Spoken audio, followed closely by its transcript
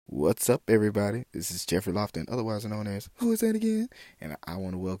What's up, everybody? This is Jeffrey Lofton, otherwise known as Who Is That Again? And I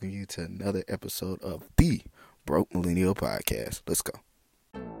want to welcome you to another episode of the Broke Millennial Podcast. Let's go.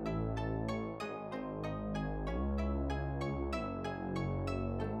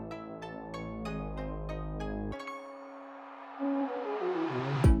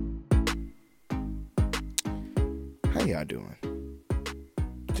 How y'all doing?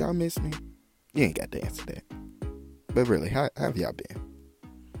 Did y'all miss me? You ain't got to answer that. But really, how have y'all been?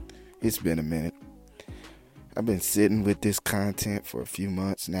 It's been a minute. I've been sitting with this content for a few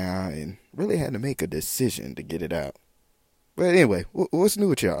months now and really had to make a decision to get it out. But anyway, what's new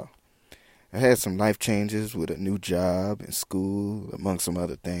with y'all? I had some life changes with a new job and school, among some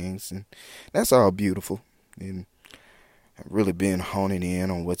other things, and that's all beautiful. And I've really been honing in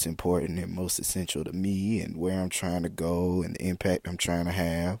on what's important and most essential to me and where I'm trying to go and the impact I'm trying to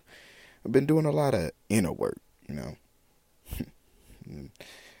have. I've been doing a lot of inner work, you know.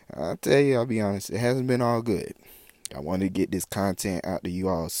 I'll tell you, I'll be honest, it hasn't been all good. I wanted to get this content out to you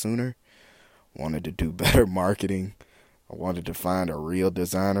all sooner. Wanted to do better marketing. I wanted to find a real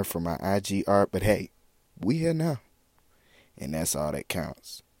designer for my IG art, but hey, we here now. And that's all that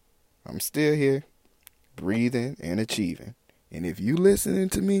counts. I'm still here, breathing and achieving. And if you listening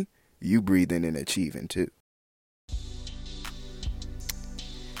to me, you breathing and achieving too.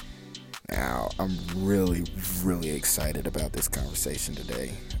 Now, I'm really excited about this conversation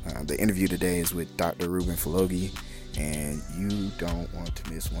today. The interview today is with Dr. Ruben Falogi, and you don't want to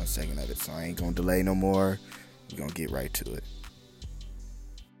miss 1 second of it. So I ain't going to delay no more. We're going to get right to it.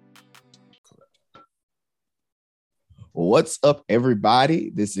 What's up,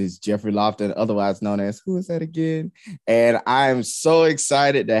 everybody? This is Jeffrey Lofton, otherwise known as Who Is That Again? And I'm so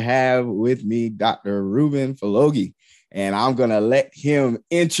excited to have with me Dr. Ruben Falogi. And I'm going to let him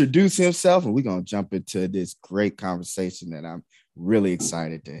introduce himself, and we're going to jump into this great conversation that I'm really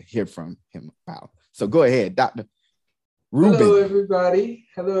excited to hear from him about. So go ahead, Dr. Ruben. Hello, everybody.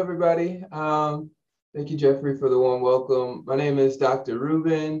 Thank you, Jeffrey, for the warm welcome. My name is Dr.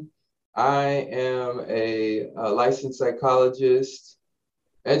 Ruben. I am a licensed psychologist,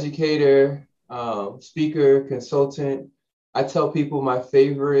 educator, speaker, consultant. I tell people my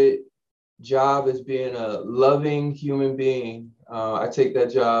favorite job is being a loving human being. I take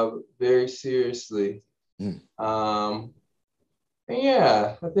that job very seriously. And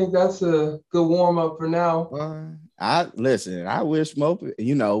yeah, I think that's a good warm up for now. I wish more,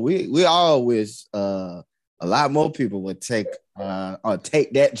 we all wish a lot more people would take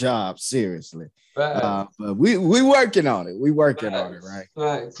that job seriously. Right. But we working on it. We working on it, right?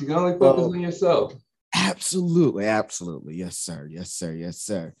 Right. So you can only focus on yourself. Absolutely. Yes, sir.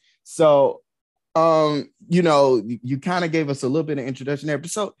 So, you kind of gave us a little bit of introduction there. But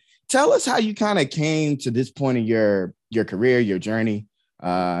so tell us how you kind of came to this point in your career, your journey.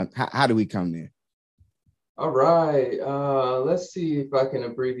 How do we come there? All right. Let's see if I can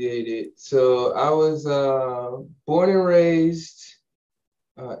abbreviate it. So I was born and raised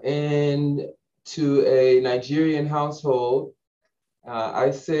into a Nigerian household. I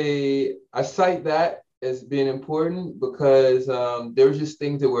cite that as being important because there were just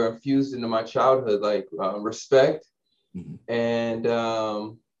things that were infused into my childhood, like respect and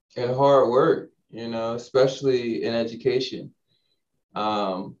hard work, especially in education.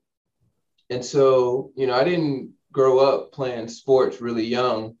 And so, I didn't grow up playing sports really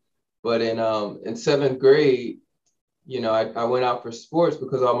young, but in 7th grade, I went out for sports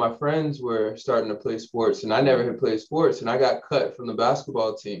because all my friends were starting to play sports and I never had played sports, and I got cut from the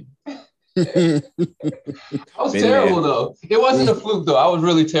basketball team. I was terrible though. It wasn't a fluke though. I was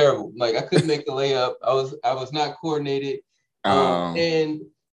really terrible. Like I couldn't make the layup. I was not coordinated. And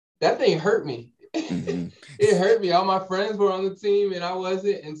that thing hurt me. It hurt me. All my friends were on the team and I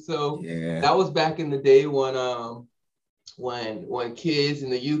wasn't. And so that was back in the day when kids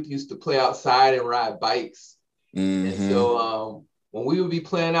and the youth used to play outside and ride bikes. And so when we would be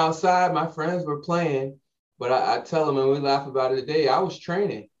playing outside, my friends were playing, but I tell them, and we laugh about it today, I was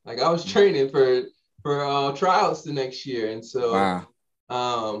training. Like I was training for tryouts the next year. And so,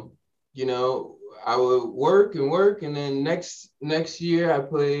 I would work, and then next year I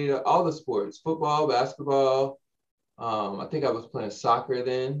played all the sports: football, basketball. I think I was playing soccer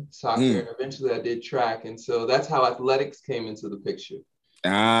then. And eventually I did track, and so that's how athletics came into the picture.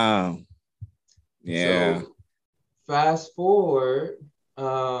 Yeah. So, fast forward,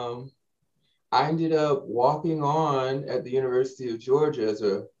 I ended up walking on at the University of Georgia as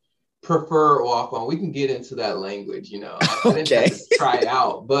a preferred walk-on. We can get into that language, I didn't have to try it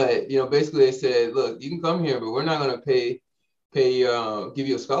out, but basically they said, look, you can come here, but we're not going to give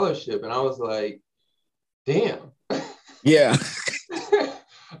you a scholarship. And I was like, damn. Yeah.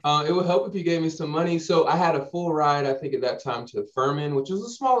 It would help if you gave me some money. So I had a full ride, I think, at that time to Furman, which was a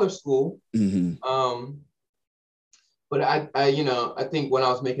smaller school. But I think when I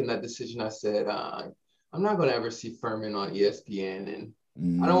was making that decision, I said, I'm not going to ever see Furman on ESPN, and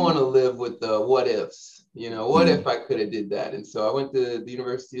I don't want to live with the what ifs. What if I could have did that? And so I went to the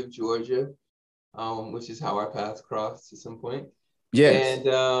University of Georgia, which is how our paths crossed at some point. Yes. And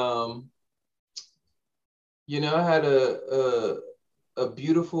I had a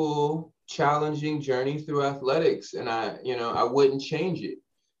beautiful, challenging journey through athletics, and I wouldn't change it.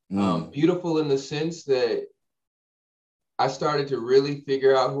 Beautiful in the sense that I started to really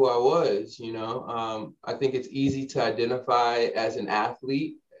figure out who I was. I think it's easy to identify as an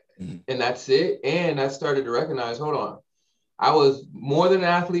athlete, and that's it. And I started to recognize, hold on, I was more than an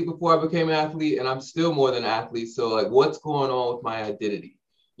athlete before I became an athlete, and I'm still more than an athlete. So, like, what's going on with my identity?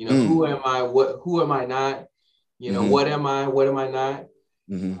 Who am I? Who am I not? What am I? What am I not?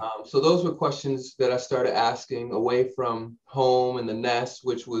 So those were questions that I started asking away from home and the nest,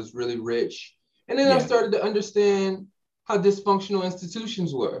 which was really rich. And then I started to understand how dysfunctional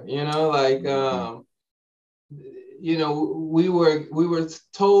institutions were. We were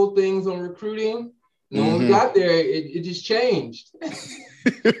told things on recruiting. And when we got there, it just changed.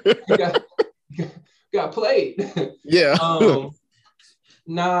 got played. Yeah. I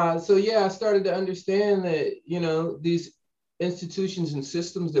started to understand that, these institutions and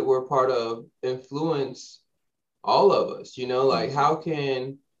systems that we're a part of influence all of us. Like, how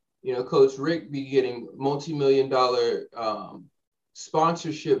can, Coach Rick be getting multi-million-dollar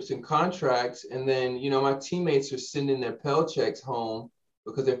sponsorships and contracts, and then, my teammates are sending their Pell checks home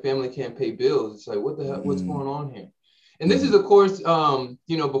because their family can't pay bills. It's like, what the hell, what's going on here? And this is, of course,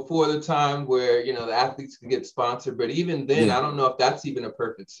 before the time where, the athletes could get sponsored. But even then, I don't know if that's even a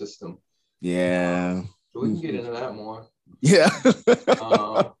perfect system. Yeah. So we can get into that more. Yeah.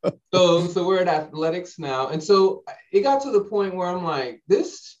 So we're at athletics now. And so it got to the point where I'm like,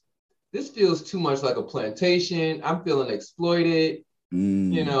 this feels too much like a plantation. I'm feeling exploited.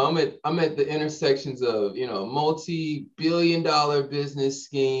 I'm at the intersections of, multi-billion-dollar business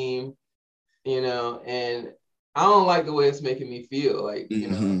scheme, and I don't like the way it's making me feel. Like,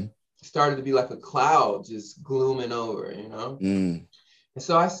 it started to be like a cloud just glooming over, And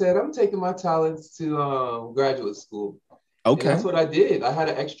so I said, I'm taking my talents to graduate school. Okay. And that's what I did. I had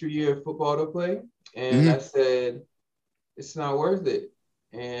an extra year of football to play. And I said, it's not worth it.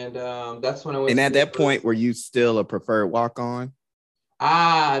 And that's when I went. And at that point, were you still a preferred walk-on?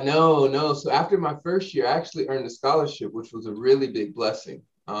 No. So after my first year, I actually earned a scholarship, which was a really big blessing.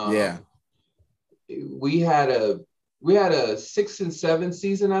 We had a 6 and 7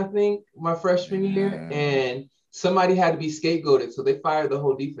 season, I think, my freshman year, and somebody had to be scapegoated, so they fired the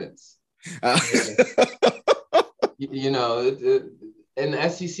whole defense. In the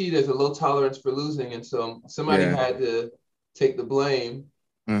SEC, there's a low tolerance for losing, and so somebody had to take the blame.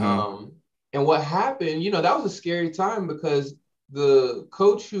 And what happened, that was a scary time because the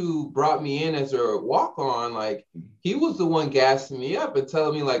coach who brought me in as a walk-on, like, he was the one gassing me up and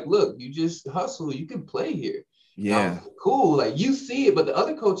telling me, like, look, you just hustle, you can play here. Yeah. Like, cool. Like, you see it, but the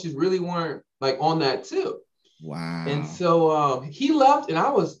other coaches really weren't, like, on that too. Wow. And so he left, and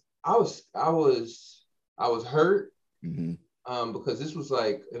I was hurt because this was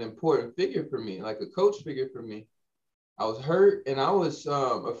like an important figure for me, like a coach figure for me. I was hurt, and I was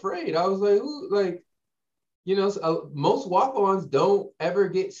afraid. I was like, who, like, most walk-ons don't ever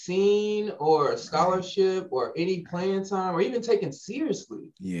get seen or a scholarship or any playing time or even taken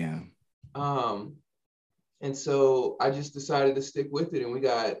seriously. Yeah. And so I just decided to stick with it, and we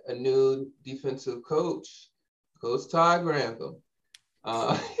got a new defensive coach, Coach Todd Grantham.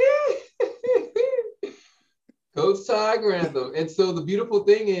 Coach Todd Grantham. And so the beautiful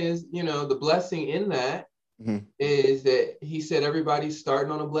thing is, the blessing in that is that he said everybody's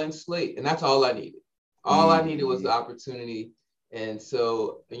starting on a blank slate, and that's all I needed. All I needed was the opportunity. And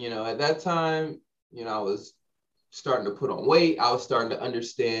so, at that time, I was starting to put on weight. I was starting to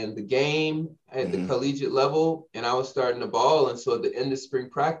understand the game at the collegiate level, and I was starting to ball. And so at the end of spring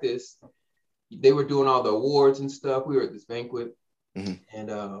practice, they were doing all the awards and stuff. We were at this banquet, and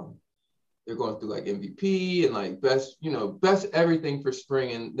they're going through like MVP and like best everything for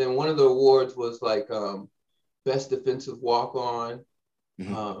spring. And then one of the awards was like best defensive walk-on.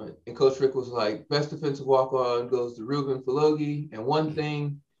 And Coach Rick was like, best defensive walk-on goes to Ruben Filogi. And one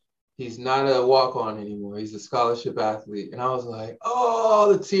thing, he's not a walk-on anymore. He's a scholarship athlete. And I was like,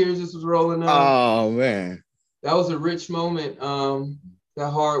 oh, the tears just was rolling out. Oh, man. That was a rich moment. That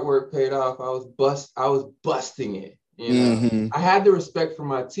hard work paid off. I was busting it. I had the respect for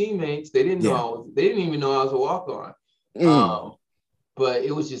my teammates. They didn't know they didn't even know I was a walk-on. but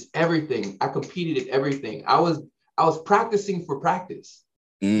it was just everything. I competed at everything. I was practicing for practice.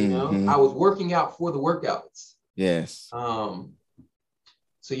 I was working out for the workouts. Yes. So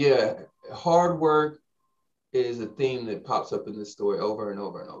yeah, hard work is a theme that pops up in this story over and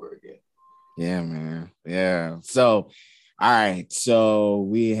over and over again. Yeah, man. Yeah. So, all right. So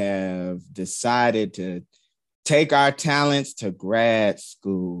we have decided to take our talents to grad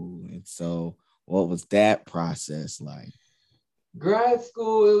school. And so what was that process like? Grad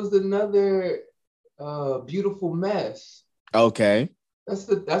school, it was another beautiful mess. Okay.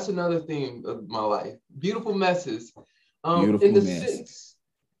 That's another theme of my life. Beautiful messes. Beautiful In the mess. sense,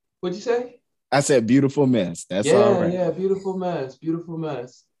 what'd you say? I said beautiful mess. That's all right. Yeah, beautiful mess. Beautiful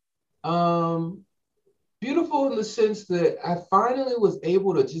mess. Beautiful in the sense that I finally was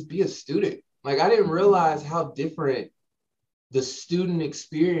able to just be a student. Like I didn't realize how different the student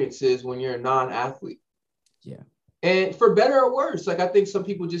experience is when you're a non-athlete. Yeah. And for better or worse, like I think some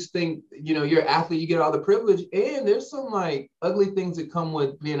people just think, you're an athlete, you get all the privilege. And there's some like ugly things that come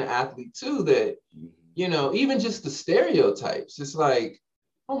with being an athlete too, that, even just the stereotypes. It's like,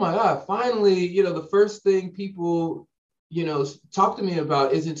 oh my God, finally, the first thing people, talk to me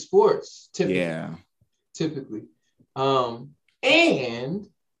about isn't sports, typically. Yeah. Typically. And,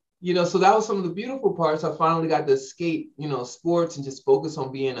 so that was some of the beautiful parts. I finally got to escape, sports and just focus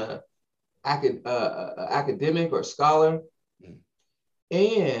on being a academic or scholar.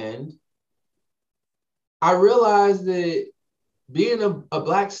 And I realized that being a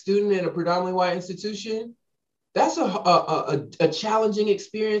Black student in a predominantly white institution, that's a challenging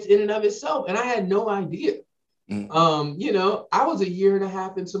experience in and of itself. And I had no idea. I was a year and a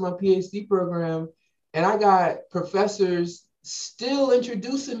half into my PhD program, and I got professors still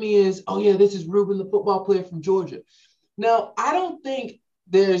introducing me as, oh yeah, this is Ruben, the football player from Georgia. Now, I don't think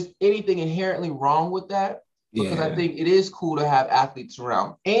there's anything inherently wrong with that, because I think it is cool to have athletes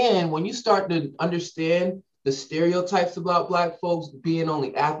around. And when you start to understand the stereotypes about Black folks being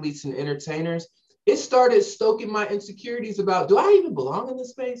only athletes and entertainers, it started stoking my insecurities about, do I even belong in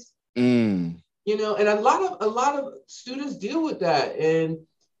this space? And a lot of students deal with that. And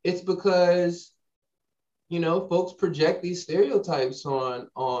it's because, folks project these stereotypes on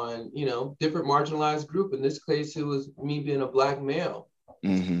different marginalized group. In this case, it was me being a Black male.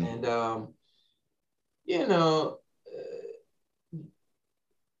 And,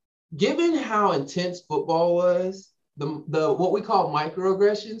 given how intense football was, the what we call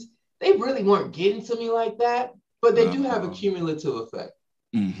microaggressions, they really weren't getting to me like that, but they do have a cumulative effect.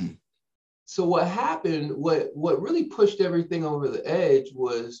 So what happened, what really pushed everything over the edge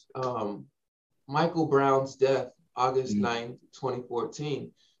was Michael Brown's death, August 9th,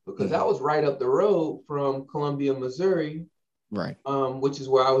 2014, because that was right up the road from Columbia, Missouri, right? Which is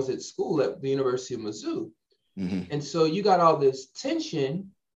where I was at school at the University of Mizzou. And so you got all this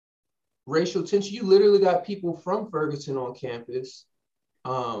tension, racial tension. You literally got people from Ferguson on campus.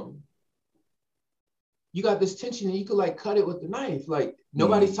 You got this tension and you could like cut it with the knife. Like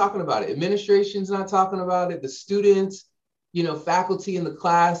nobody's talking about it. Administration's not talking about it. The students, faculty in the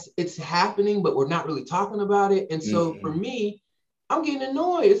class, it's happening, but we're not really talking about it. And so for me, I'm getting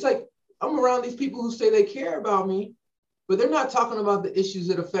annoyed. It's like, I'm around these people who say they care about me, but they're not talking about the issues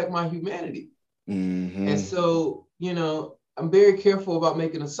that affect my humanity. And so, I'm very careful about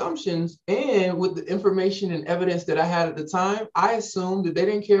making assumptions. And with the information and evidence that I had at the time, I assumed that they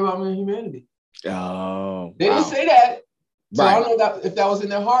didn't care about my humanity. Oh, they didn't say that. So I don't know that if that was in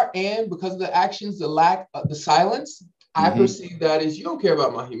their heart. And because of the actions, the lack of the silence, I perceive that as, you don't care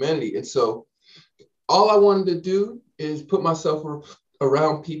about my humanity. And so all I wanted to do is put myself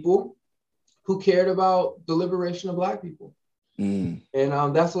around people who cared about the liberation of Black people. And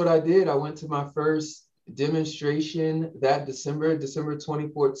that's what I did. I went to my first demonstration that December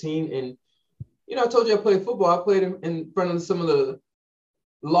 2014. And, I told you I played football. I played in front of some of the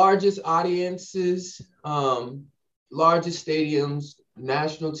largest audiences, largest stadiums,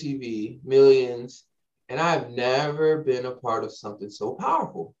 national TV, millions. And I've never been a part of something so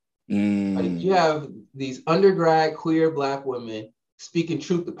powerful. Like you have these undergrad queer Black women speaking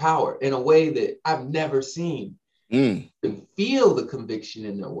truth to power in a way that I've never seen. And feel the conviction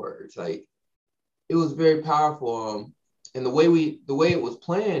in their words. Like it was very powerful. And the way it was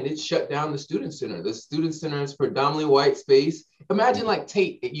planned, it shut down the student center. The student center is predominantly white space. Imagine like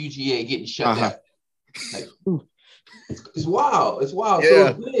Tate at UGA getting shut down. Like, it's wild. It's wild. Yeah. So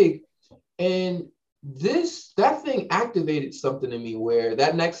it's big. And that thing activated something in me where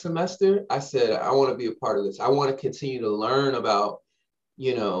that next semester, I said, I want to be a part of this. I want to continue to learn about,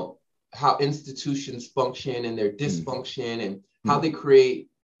 how institutions function and their dysfunction and how they create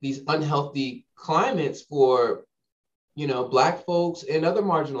these unhealthy climates for Black folks and other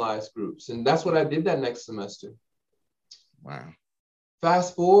marginalized groups. And that's what I did that next semester. Wow.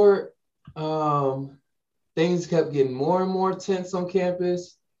 Fast forward, things kept getting more and more tense on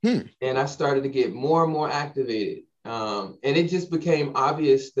campus. And I started to get more and more activated. And it just became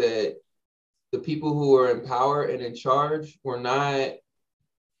obvious that the people who were in power and in charge were not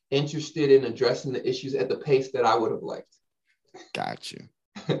interested in addressing the issues at the pace that I would have liked. Got you.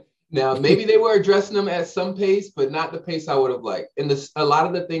 Now, maybe they were addressing them at some pace, but not the pace I would have liked. And a lot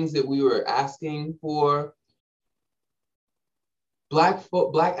of the things that we were asking for, Black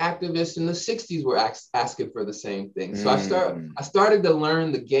activists in the 60s were asking for the same thing. So I started to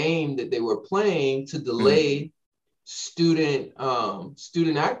learn the game that they were playing to delay student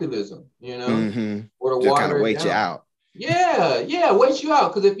activism, or to just kind water of it wait down. you out. Yeah, wait you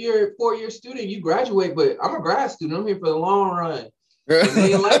out. Because if you're a 4-year student, you graduate, but I'm a grad student. I'm here for the long run. And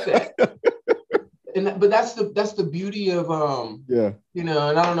they ain't like that. But that's the beauty of and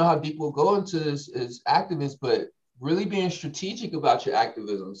I don't know how deep we'll go into this as activists, but really being strategic about your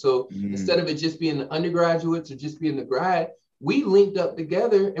activism. So instead of it just being the undergraduates or just being the grad, we linked up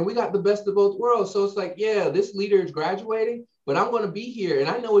together and we got the best of both worlds. So it's like, yeah, this leader is graduating, but I'm going to be here. And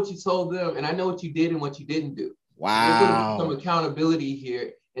I know what you told them and I know what you did and what you didn't do. Wow. There's going to be some accountability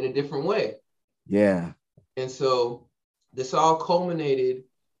here in a different way. Yeah. And so this all culminated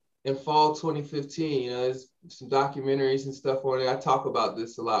in fall 2015. There's some documentaries and stuff on it. I talk about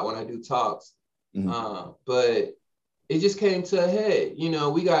this a lot when I do talks. But it just came to a head.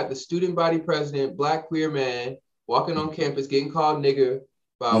 We got the student body president, Black queer man, walking on campus, getting called nigger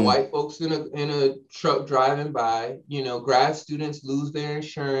by white folks in a truck driving by. Grad students lose their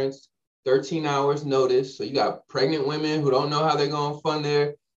insurance, 13 hours notice. So you got pregnant women who don't know how they're going to fund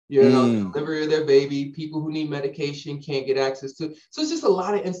their delivery of their baby, people who need medication can't get access to. So it's just a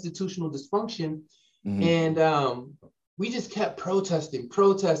lot of institutional dysfunction. And we just kept protesting.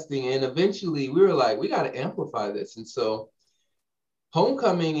 And eventually we were like, we got to amplify this. And so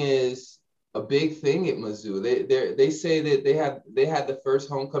homecoming is a big thing at Mizzou. They say that they had the first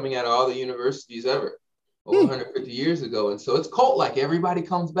homecoming at all the universities ever over 150 years ago. And so it's cult-like. Everybody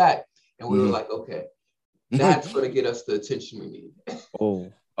comes back. And we were like, okay, that's going to get us the attention we need.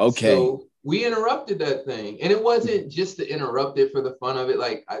 Oh, okay. So we interrupted that thing. And it wasn't just to interrupt it for the fun of it.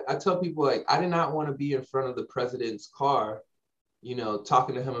 Like I tell people, like, I did not want to be in front of the president's car,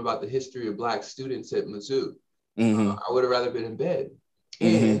 talking to him about the history of Black students at Mizzou. I would have rather been in bed.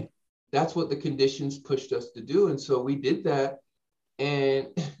 And that's what the conditions pushed us to do. And so we did that. And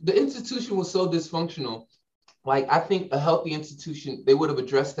the institution was so dysfunctional. Like, I think a healthy institution, they would have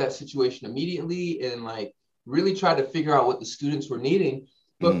addressed that situation immediately and like really tried to figure out what the students were needing.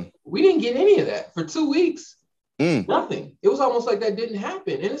 But we didn't get any of that for 2 weeks. Nothing. It was almost like that didn't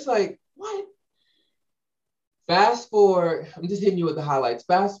happen. And it's like, what? Fast forward, I'm just hitting you with the highlights.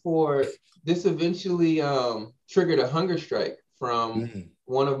 Fast forward, this eventually triggered a hunger strike from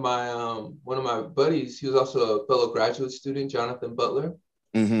one of my buddies. He was also a fellow graduate student, Jonathan Butler.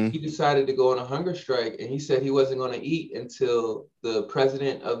 He decided to go on a hunger strike, and he said he wasn't going to eat until the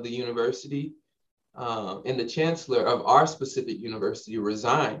president of the university and the chancellor of our specific university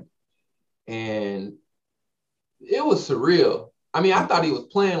resigned. And it was surreal. I mean, I thought he was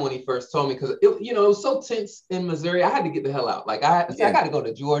playing when he first told me, because it was so tense in Missouri. I had to get the hell out. Like I got to go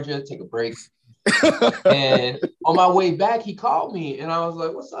to Georgia, take a break. And on my way back, he called me, and I was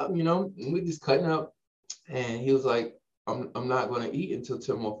like, "What's up?" And we just cutting up, and he was like, "I'm not going to eat until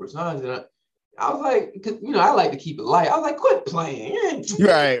Tim Wolf resigns." And I was like, because I like to keep it light. I was like, "Quit playing."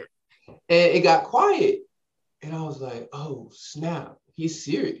 Right. And it got quiet, and I was like, "Oh snap, he's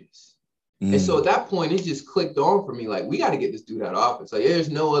serious." And so at that point, it just clicked on for me. Like, we got to get this dude out of office. Like, there's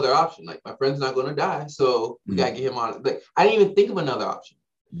no other option. Like, my friend's not going to die, so we got to get him on. Like, I didn't even think of another option.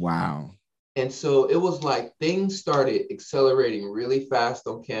 Wow. And so it was like things started accelerating really fast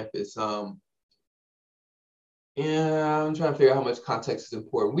on campus. Yeah, I'm trying to figure out how much context is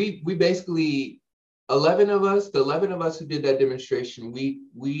important. We basically, the 11 of us who did that demonstration,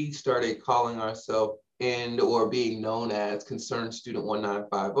 we started calling ourselves or being known as Concerned Student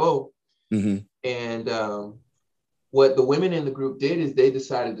 1950. And what the women in the group did is they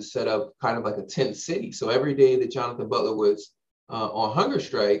decided to set up kind of like a tent city. So every day that Jonathan Butler was on hunger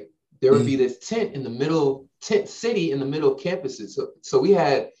strike, there would be this tent city in the middle of campuses. So we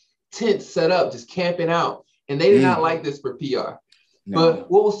had tents set up, just camping out. And they did not like this for PR. No. But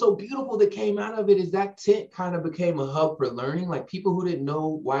what was so beautiful that came out of it is that tent kind of became a hub for learning. Like, people who didn't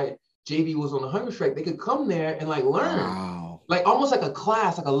know why JB was on the hunger strike, they could come there and like learn. Wow. Like almost like a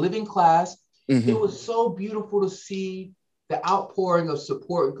class, like a living class. It was so beautiful to see the outpouring of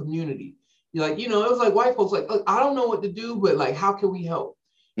support and community. like, it was like white folks like, look, I don't know what to do, but like, how can we help?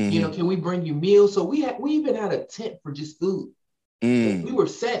 Mm-hmm. Can we bring you meals? So we even had a tent for just food. Like, we were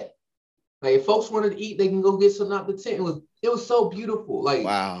set. Like if folks wanted to eat, they can go get something out the tent. It was so beautiful. Like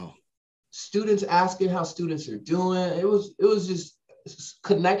Wow. students asking how students are doing. It was just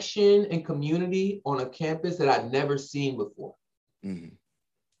connection and community on a campus that I'd never seen before. Mm-hmm.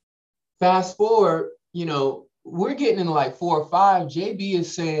 Fast forward, we're getting into like 4 or 5. JB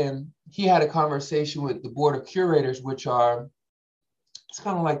is saying he had a conversation with the board of curators, which are, it's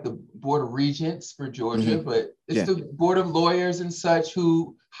kind of like the board of regents for Georgia, Mm-hmm. but it's the board of lawyers and such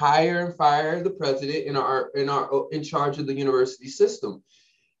who hire and fire the president and are in charge of the university system.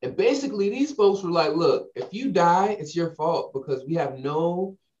 And basically these folks were like, look, if you die, it's your fault, because we have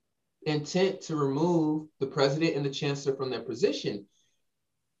no intent to remove the president and the chancellor from their position.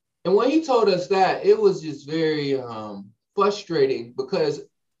 And when he told us that, it was just very frustrating, because,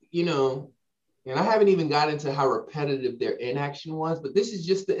 and I haven't even got into how repetitive their inaction was, but this is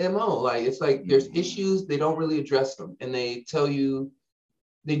just the MO. Like, it's like there's issues, they don't really address them. And they tell you,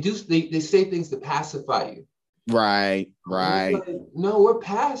 they say things to pacify you. Right. Like, no, we're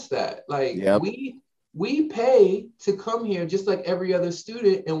past that. Like, yep. we pay to come here just like every other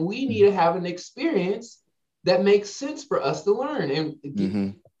student, and we need to have an experience that makes sense for us to learn. And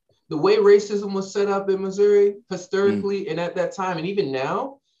the way racism was set up in Missouri historically and at that time, and even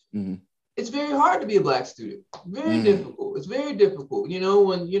now, it's very hard to be a Black student. Very difficult. It's very difficult.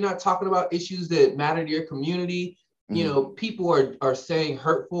 When you're not talking about issues that matter to your community, people are saying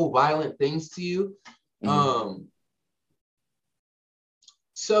hurtful, violent things to you.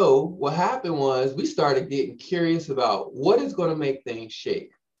 So what happened was we started getting curious about what is going to make things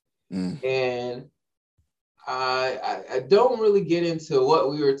shake. And I don't really get into what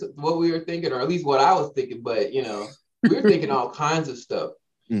we were thinking, or at least what I was thinking, but we were thinking all kinds of stuff.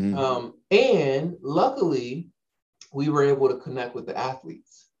 And luckily, we were able to connect with the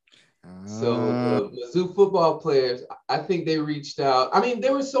athletes. So the Mizzou football players, I think they reached out. I mean,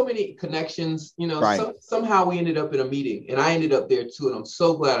 there were so many connections, somehow we ended up in a meeting, and I ended up there too. And I'm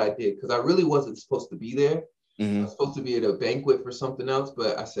so glad I did, because I really wasn't supposed to be there. I was supposed to be at a banquet for something else,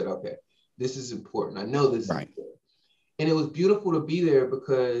 but I said, okay, this is important. I know this is important. And it was beautiful to be there,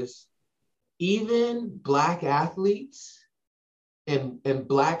 because even Black athletes and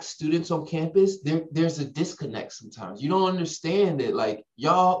Black students on campus, there's a disconnect sometimes. You don't understand it. Like,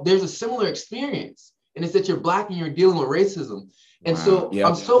 y'all, there's a similar experience, and it's that you're Black and you're dealing with racism. And so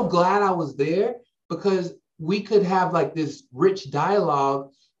I'm so glad I was there, because we could have like this rich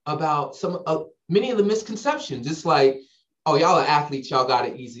dialogue about many of the misconceptions. It's like, oh, y'all are athletes, y'all got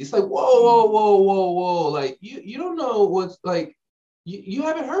it easy. It's like, whoa. Like, you don't know what's like, you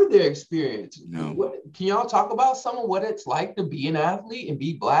haven't heard their experience. No. Can y'all talk about some of what it's like to be an athlete and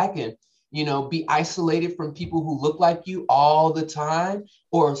be Black and, be isolated from people who look like you all the time,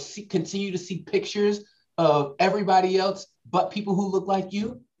 or continue to see pictures of everybody else but people who look like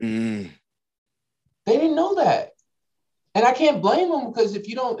you? They didn't know that. And I can't blame them, because if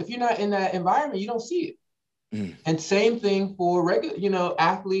you're not in that environment, you don't see it. And same thing for regular,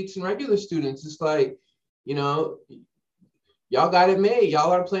 athletes and regular students. It's like, y'all got it made.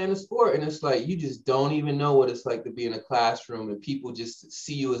 Y'all are playing a sport, and it's like you just don't even know what it's like to be in a classroom and people just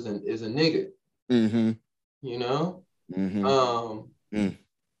see you as a nigga. And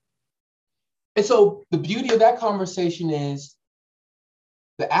so the beauty of that conversation is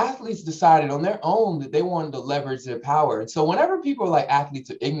the athletes decided on their own that they wanted to leverage their power. And so whenever people are like, athletes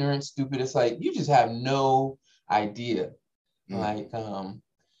are ignorant, stupid, it's like you just have no idea. And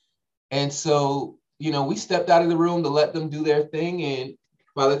so we stepped out of the room to let them do their thing. And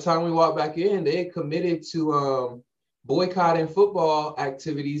by the time we walked back in, they had committed to boycotting football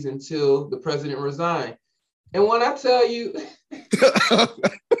activities until the president resigned. And when I tell you,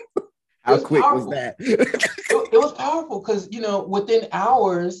 how quick was that? It was powerful, because, within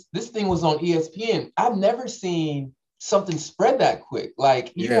hours, this thing was on ESPN. I've never seen something spread that quick.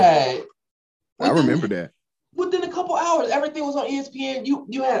 Like, you had... I remember that. Within a couple hours, everything was on ESPN.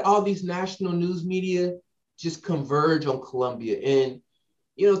 You had all these national news media just converge on Columbia. And,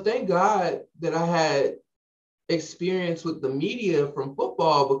 thank God that I had experience with the media from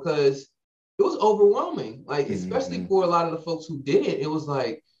football, because it was overwhelming. Like, especially for a lot of the folks who did it, it was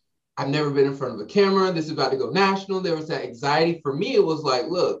like, I've never been in front of a camera. This is about to go national. There was that anxiety. For me, it was like,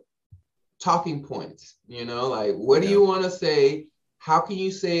 look, talking points, like, what do you want to say? How can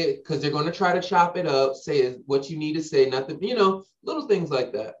you say it? Because they're going to try to chop it up, say what you need to say, nothing, little things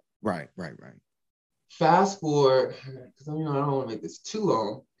like that. Right. Fast forward, because I don't want to make this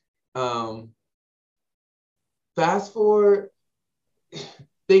too long. Fast forward,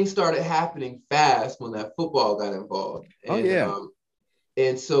 things started happening fast when that football got involved. Oh yeah.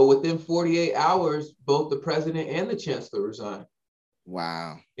 And so within 48 hours, both the president and the chancellor resigned.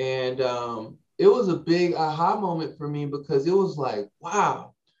 Wow. And it was a big aha moment for me, because it was like,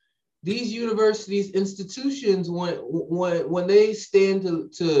 wow, these universities, institutions, when they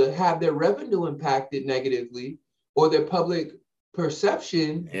stand to have their revenue impacted negatively, or their public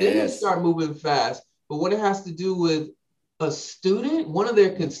perception, then they Yes. start moving fast. But when it has to do with a student, one of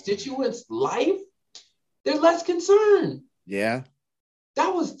their constituents' life, they're less concerned. Yeah.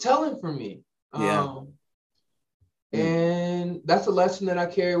 That was telling for me. Yeah. And that's a lesson that I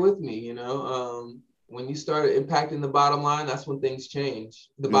carry with me, when you start impacting the bottom line, that's when things change.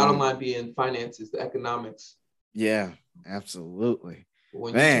 The bottom line being finances, the economics. Yeah, absolutely.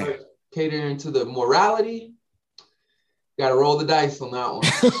 When Man. you start catering to the morality, got to roll the dice on that one.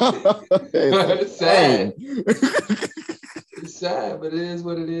 It's sad. It's sad, but it is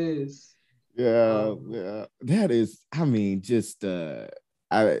what it is. Yeah, yeah. That is, I mean, just an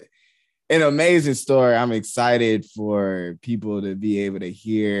amazing story. I'm excited for people to be able to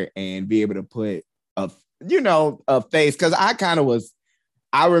hear and be able to put a face, because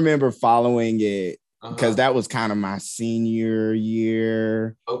I remember following it, because that was kind of my senior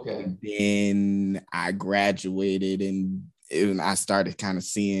year. Okay. And then I graduated and I started kind of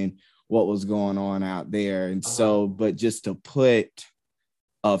seeing what was going on out there. And so, but just to put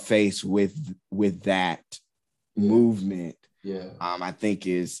a face with that movement, I think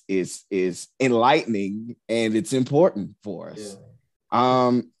is enlightening, and it's important for us.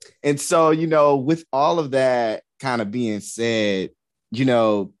 And so, with all of that kind of being said,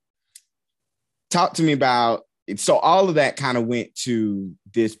 talk to me about it. So all of that kind of went to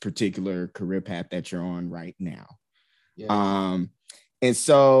this particular career path that you're on right now. And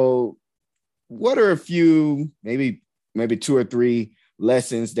so what are a few, maybe 2 or 3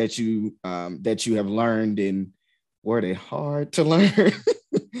 lessons that you have learned, and were they hard to learn?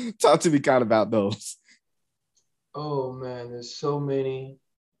 Talk to me kind of about those. Oh man, there's so many,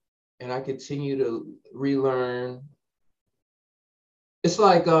 and I continue to relearn. It's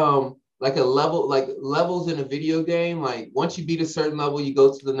like a level, like levels in a video game. Like once you beat a certain level, you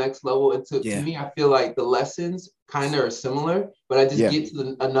go to the next level. And to me, I feel like the lessons kind of are similar, but I just get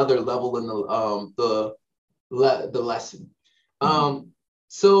to another level in the lesson.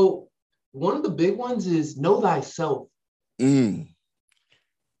 So one of the big ones is know thyself.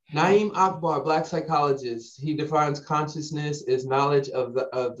 Naeem Akbar, Black psychologist, he defines consciousness as knowledge of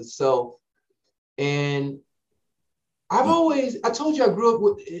the self. And I told you I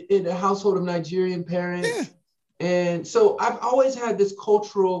grew up in a household of Nigerian parents. And so I've always had this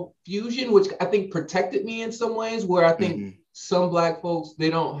cultural fusion, which I think protected me in some ways, where I think some Black folks, they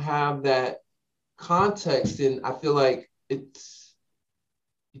don't have that context. And I feel like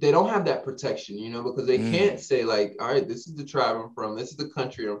they don't have that protection, because they can't say like, all right, this is the tribe I'm from. This is the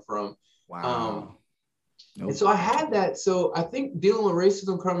country I'm from. Wow. And so I had that. So I think dealing with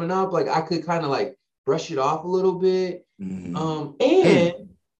racism coming up, like I could kind of like brush it off a little bit. And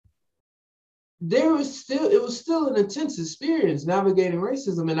it was still an intense experience navigating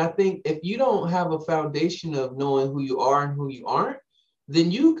racism. And I think if you don't have a foundation of knowing who you are and who you aren't,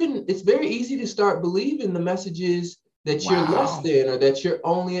 then it's very easy to start believing the messages that you're less than, or that you're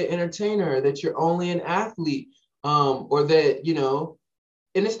only an entertainer, or that you're only an athlete, or that,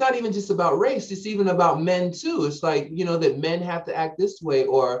 and it's not even just about race, it's even about men too. It's like, that men have to act this way,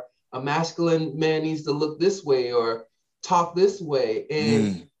 or a masculine man needs to look this way or talk this way.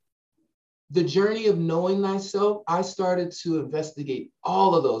 And the journey of knowing thyself, I started to investigate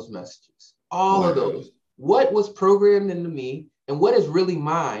all of those messages, all of those, what was programmed into me and what is really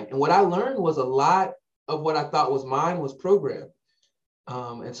mine. And what I learned was a lot of what I thought was mine was programmed.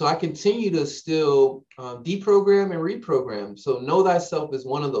 And so I continue to still deprogram and reprogram. So know thyself is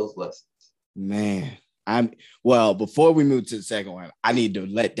one of those lessons. Man, before we move to the second one, I need to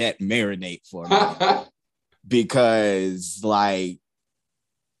let that marinate for me. Because I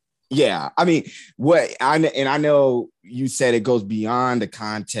mean, I know you said it goes beyond the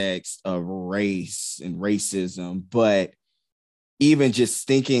context of race and racism, but even just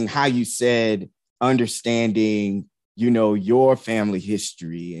thinking how you said, understanding, your family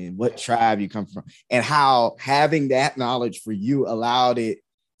history and what tribe you come from, and how having that knowledge for you allowed it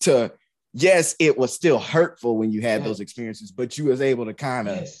to, yes, it was still hurtful when you had those experiences, but you was able to kind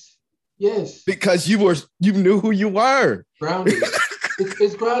of, because you knew who you were. Grounded.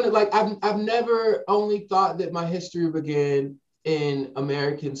 It's grounded. Like I've never only thought that my history began in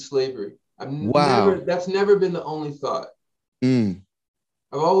American slavery. That's never been the only thought.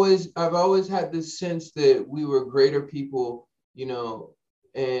 I've always had this sense that we were greater people,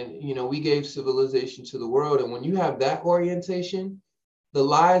 and we gave civilization to the world. And when you have that orientation, the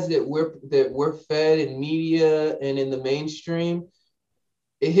lies that we're fed in media and in the mainstream,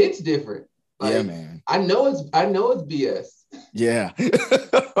 it hits different. Like, yeah, man. I know it's BS. Yeah.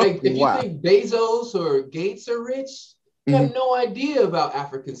 Like, if you Wow. think Bezos or Gates are rich, you have no idea about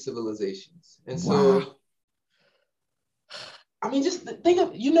African civilizations. And Wow. so, I mean, just think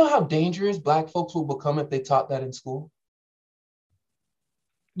of, how dangerous Black folks will become if they taught that in school.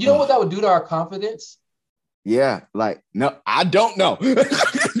 You know what that would do to our confidence? Yeah, like, no, I don't know.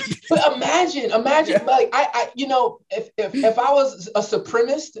 But imagine, yeah. Like, if I was a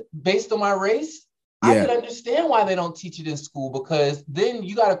supremacist based on my race, I could understand why they don't teach it in school, because then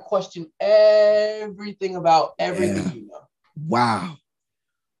you got to question everything about everything you know. Wow.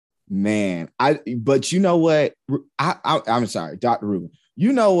 Man, but you know what? I'm sorry, Dr. Rubin.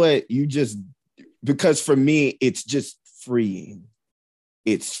 You know what? Because for me, it's just freeing.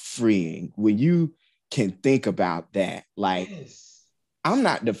 It's freeing when you can think about that. Like, yes. I'm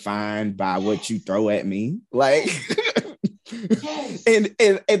not defined by what you throw at me. Like, yes.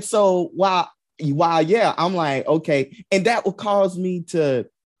 and so while yeah, I'm like, okay, and that will cause me to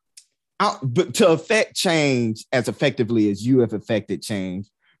affect change as effectively as you have affected change.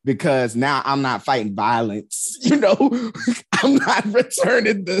 Because now I'm not fighting violence, I'm not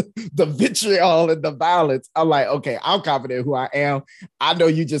returning the vitriol and the violence. I'm like, okay, I'm confident who I am. I know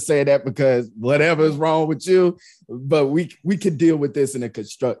you just say that because whatever is wrong with you, but we could deal with this in a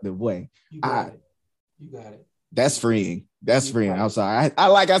constructive way. You got it. That's freeing. That's freeing. I'm sorry.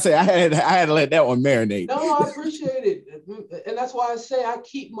 Like I said, I had to let that one marinate. No, I appreciate it. And that's why I say I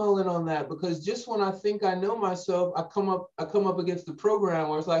keep mulling on that, because just when I think I know myself, I come up against the program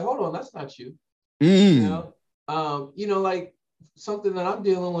where it's like, hold on, that's not you. Like something that I'm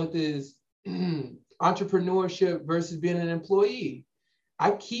dealing with is entrepreneurship versus being an employee.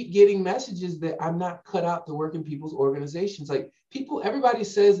 I keep getting messages that I'm not cut out to work in people's organizations. Like, everybody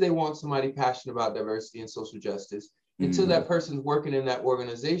says they want somebody passionate about diversity and social justice until that person's working in that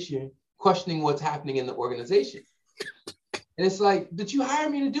organization, questioning what's happening in the organization. And it's like, did you hire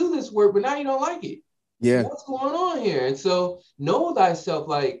me to do this work, but now you don't like it? Yeah. What's going on here? And so know thyself,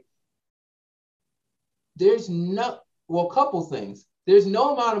 like, a couple things. There's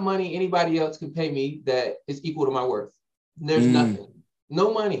no amount of money anybody else can pay me that is equal to my worth. There's nothing.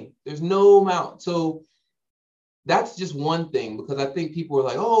 No money. There's no amount. So that's just one thing, because I think people are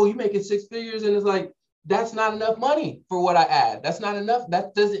like, oh, you making 6 figures. And it's like, that's not enough money for what I add. That's not enough.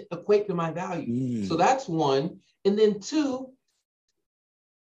 That doesn't equate to my value. So that's one. And then two,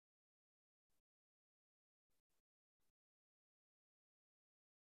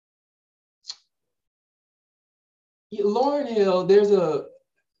 Lauryn Hill, there's a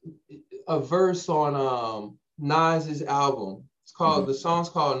verse on Nas's album. It's called, the song's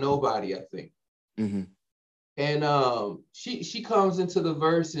called Nobody, I think. And she comes into the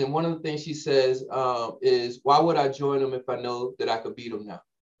verse, and one of the things she says is, why would I join them if I know that I could beat them now?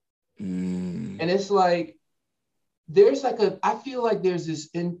 And it's like, I feel like there's this,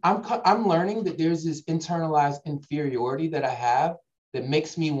 I'm learning that there's this internalized inferiority that I have that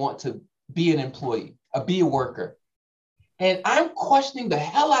makes me want to be an employee, be a worker. And I'm questioning the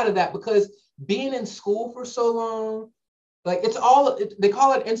hell out of that, because being in school for so long, like, they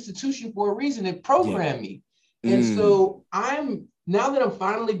call it institution for a reason. It programmed me. And so now that I'm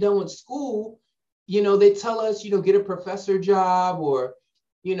finally done with school, they tell us, get a professor job, or,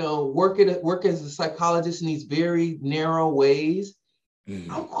 work as a psychologist in these very narrow ways.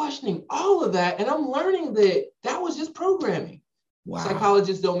 I'm questioning all of that. And I'm learning that was just programming. Wow.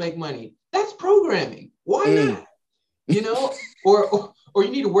 Psychologists don't make money. That's programming. Why not? Or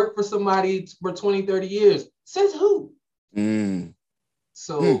you need to work for somebody for 20, 30 years. Says who?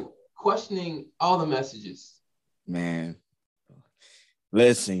 So questioning all the messages. Man,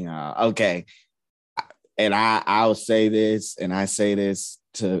 listen, y'all. Okay. And I'll say this, and I say this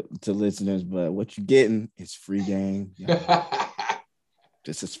to listeners, but what you're getting is free game.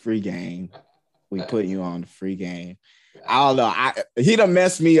 This is free game. We put you on the free game. I don't know. He done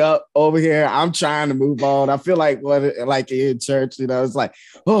messed me up over here. I'm trying to move on. I feel like in church, it's like,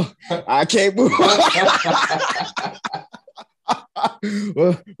 oh, I can't move on.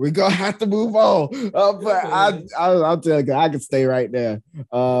 Well, we're gonna have to move on. But I'll tell you, I can stay right there.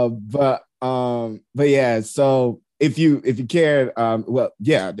 But yeah. So if you care, well,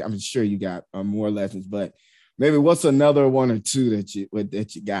 yeah, I'm sure you got more lessons, but maybe what's another one or two that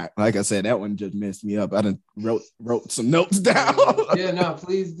you got? Like I said, that one just messed me up. I done wrote some notes down. Yeah, no,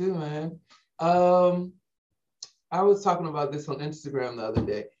 please do, man. I was talking about this on Instagram the other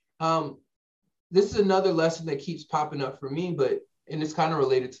day. This is another lesson that keeps popping up for me, but and it's kind of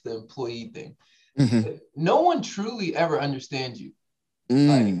related to the employee thing. Mm-hmm. No one truly ever understands you.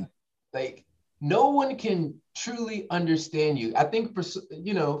 Mm. Like no one can truly understand you. I think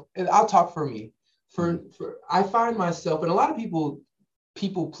and I'll talk for me. For I find myself, and a lot of people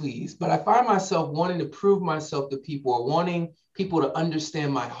please, but I find myself wanting to prove myself to people, or wanting people to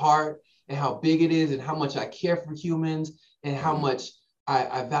understand my heart and how big it is and how much I care for humans and how much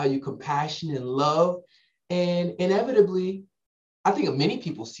I value compassion and love. And inevitably, I think many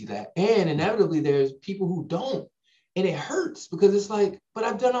people see that. And inevitably, there's people who don't. And it hurts because it's like, but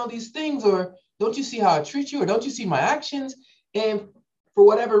I've done all these things, or don't you see how I treat you, or don't you see my actions? And for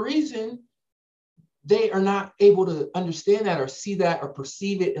whatever reason, they are not able to understand that or see that or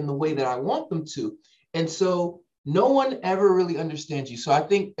perceive it in the way that I want them to. And so no one ever really understands you. So I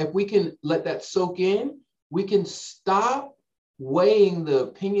think if we can let that soak in, we can stop weighing the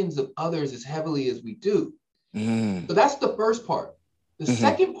opinions of others as heavily as we do. So that's the first part. The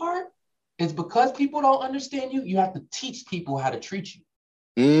second part is, because people don't understand you, you have to teach people how to treat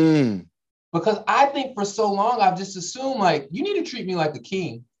you. Because I think for so long, I've just assumed like, you need to treat me like a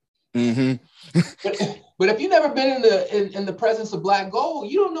king. But if you've never been in the presence of black gold,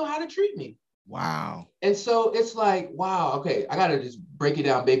 you don't know how to treat me. Wow. And so it's like, wow, okay, I gotta just break it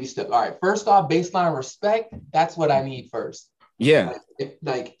down baby steps. All right, first off, baseline respect. That's what I need first. Yeah.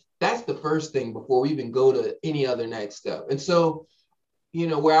 Like that's the first thing before we even go to any other next step. And so,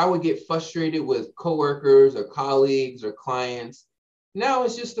 where I would get frustrated with coworkers or colleagues or clients, now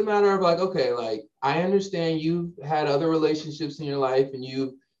it's just a matter of like, okay, like I understand you've had other relationships in your life and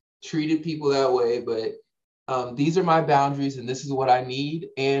you've treated people that way, but these are my boundaries and this is what I need,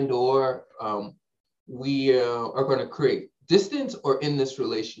 and or we are going to create distance or end this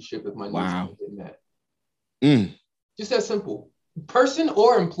relationship if my needs aren't getting met. Just that simple. Person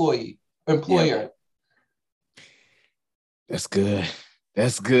or employer. Yeah. That's good.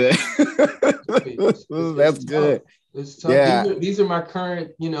 That's good. That's good. It's tough. Yeah. These are my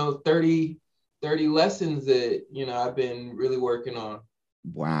current, 30 lessons that, I've been really working on.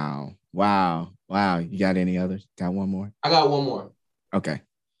 Wow. You got any others? Got one more? I got one more. Okay.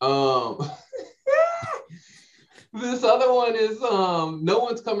 This other one is no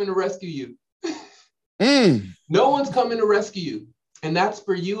one's coming to rescue you. No one's coming to rescue you. And that's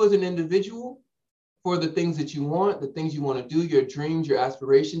for you as an individual, for the things that you want, the things you want to do, your dreams, your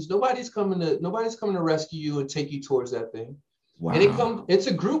aspirations. Nobody's coming to rescue you and take you towards that thing. Wow. And it's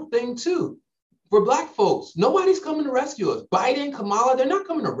a group thing too. For Black folks, nobody's coming to rescue us. Biden, Kamala, they're not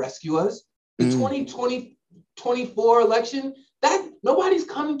coming to rescue us. The 2024 election, that nobody's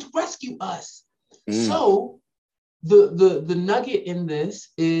coming to rescue us. So the nugget in this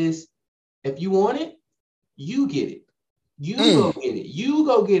is, if you want it, you get it. You go get it. You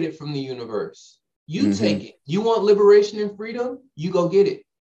go get it from the universe. You take it. You want liberation and freedom? You go get it.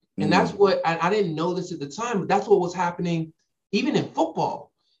 And that's what, I didn't know this at the time, but that's what was happening even in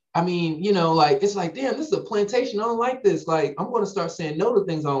football. I mean, it's like, damn, this is a plantation. I don't like this. Like, I'm going to start saying no to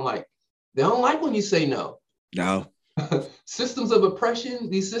things I don't like. They don't like when you say no. No. Systems of oppression,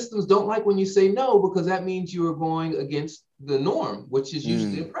 these systems don't like when you say no, because that means you are going against the norm, which is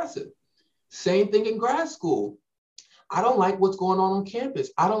usually oppressive. Same thing in grad school. I don't like what's going on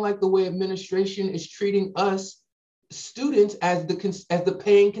campus. I don't like the way administration is treating us students as the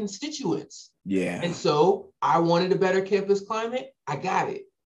paying constituents. Yeah. And so I wanted a better campus climate. I got it.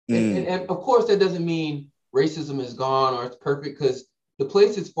 And of course, that doesn't mean racism is gone or it's perfect, because the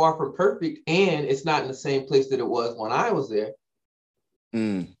place is far from perfect, and it's not in the same place that it was when I was there.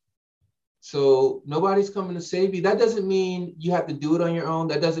 So nobody's coming to save you. That doesn't mean you have to do it on your own.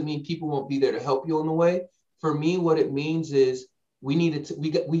 That doesn't mean people won't be there to help you on the way. For me, what it means is we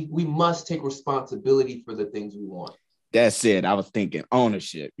must take responsibility for the things we want. That's it. I was thinking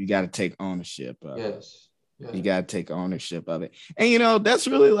ownership. You got to take ownership of it. Yes. You got to take ownership of it. And, that's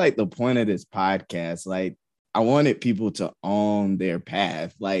really like the point of this podcast. Like, I wanted people to own their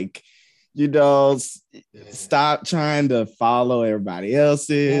path. Like, stop trying to follow everybody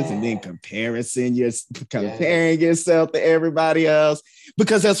else's and then comparing yourself to everybody else,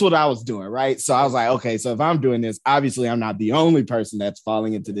 because that's what I was doing, right? So I was like, okay, so if I'm doing this, obviously I'm not the only person that's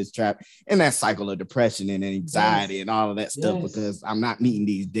falling into this trap and that cycle of depression and anxiety and all of that stuff, because I'm not meeting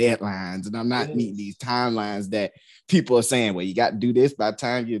these deadlines and I'm not meeting these timelines that people are saying, well, you got to do this by the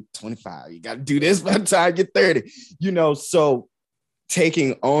time you're 25, you got to do this by the time you're 30, so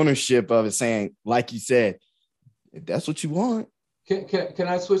taking ownership of it, saying, like you said, if that's what you want. Can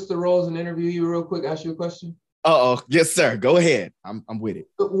I switch the roles and interview you real quick? Ask you a question. Yes, sir. Go ahead. I'm with it.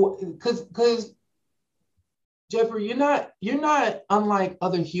 Because Jeffrey, you're not unlike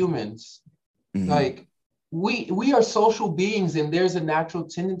other humans. Like, we are social beings, and there's a natural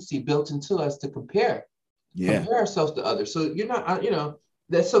tendency built into us to compare ourselves to others. So you're not,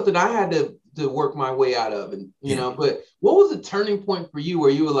 that's something I had to work my way out of, and But what was the turning point for you where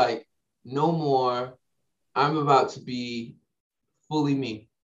you were like, no more, I'm about to be fully me?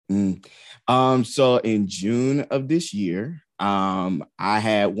 So in June of this year, I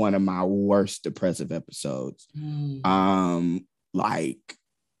had one of my worst depressive episodes. Like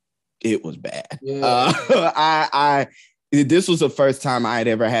it was bad. Yeah. I this was the first time I had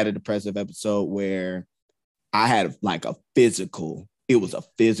ever had a depressive episode where I had like it was a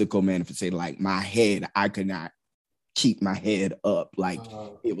physical manifestation. Like my head, I could not keep my head up. Like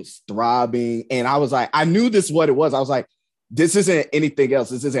it was throbbing. And I was like, I knew this is what it was. I was like, this isn't anything else.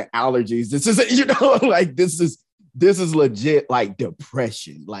 This isn't allergies. This isn't, like this is legit like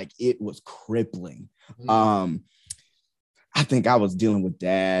depression. Like it was crippling. I think I was dealing with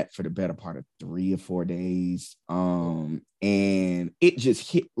that for the better part of 3 or 4 days. And it just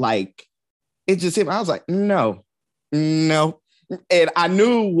hit me. I was like, no. And I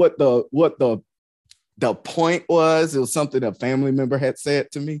knew what the point was. It was something a family member had said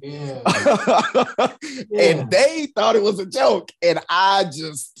to me. Yeah. And they thought it was a joke. And I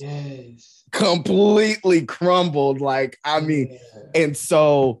just completely crumbled. Like, I mean, and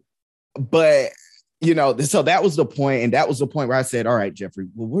so, but so that was the point. And that was the point where I said, all right, Jeffrey,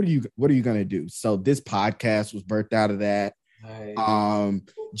 well, what are you going to do? So this podcast was birthed out of that. Nice.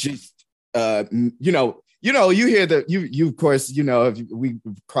 You hear you of course, if we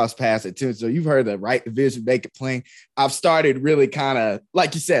cross paths at too, so you've heard the write the vision, make it plain. I've started really kind of,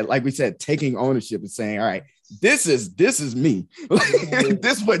 like we said, taking ownership and saying, all right, this is me.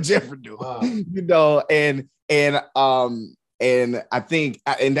 This is what Jeffrey do. Wow. And I think,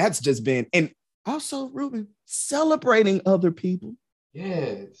 and that's just been, and also, Ruben, celebrating other people.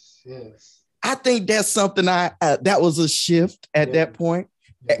 Yes. I think that's something that was a shift at that point.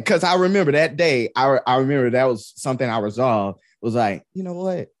 Because I remember that day, I remember that was something I resolved, was like, you know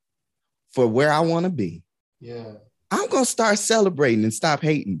what? For where I want to be, I'm going to start celebrating and stop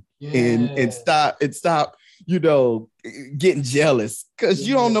hating and stop, getting jealous, because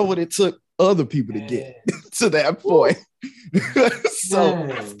you don't know what it took other people to get to that point. So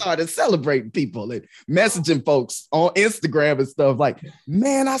I started celebrating people and messaging folks on Instagram and stuff like,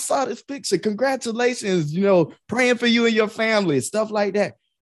 man, I saw this picture. Congratulations, praying for you and your family, stuff like that.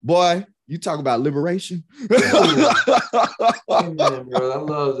 Boy, you talk about liberation. Amen, bro. I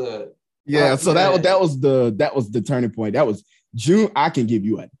love that. Yeah, so that was the turning point. That was June. I can give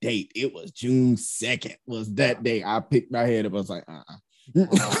you a date. It was June 2nd was that day. I picked my head up. I was like,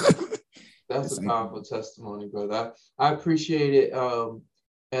 That's a powerful testimony, brother. I appreciate it.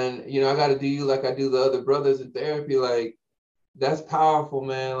 And I got to do you like I do the other brothers in therapy. Like, that's powerful,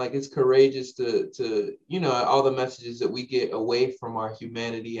 man. Like, it's courageous to all the messages that we get away from our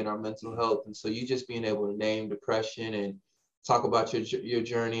humanity and our mental health. And so you just being able to name depression and talk about your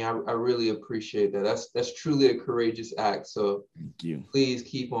journey, I really appreciate that. That's truly a courageous act. So thank you. Please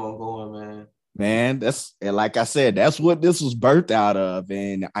keep on going, man. Man, that's, and like I said, that's what this was birthed out of.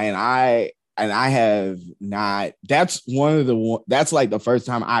 And I have not, that's like the first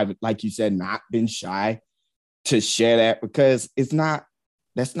time I've, like you said, not been shy to share that, because that's not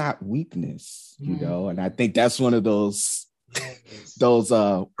weakness, and I think that's one of those what's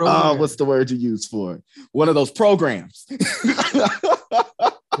the word you use for it? One of those programs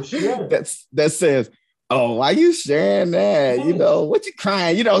for sure. that says, oh, why you sharing that? What you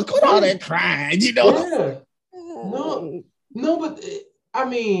crying? Quit all that crying, Yeah. No, but I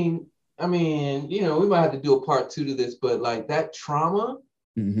mean, we might have to do a part 2 to this, but like that trauma,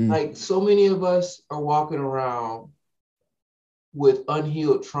 like so many of us are walking around with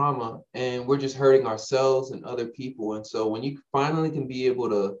unhealed trauma, and we're just hurting ourselves and other people. And so when you finally can be able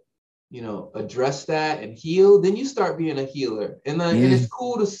to, address that and heal, then you start being a healer. And and it's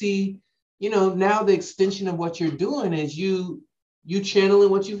cool to see, now the extension of what you're doing is you channeling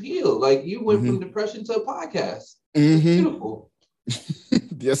what you heal. Like you went from depression to a podcast. It's beautiful.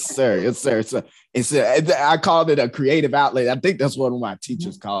 Yes, sir. So I called it a creative outlet. I think that's what one of my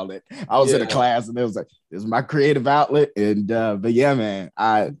teachers called it. I was in a class and it was like, this is my creative outlet. And but yeah, man.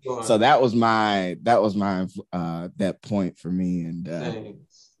 So that was my that point for me. And and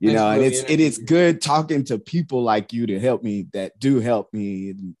it is good talking to people like you to help me, that do help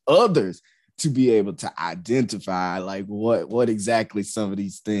me, and others to be able to identify like what exactly some of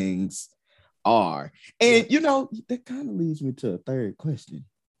these things are. And that kind of leads me to a third question.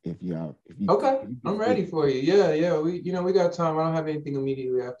 If you okay, I'm ready for you. Yeah. We got time. I don't have anything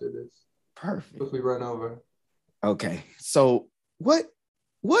immediately after this. Perfect. If we run over. Okay. So what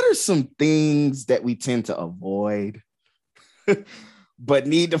what are some things that we tend to avoid, but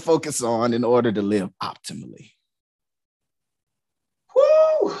need to focus on in order to live optimally?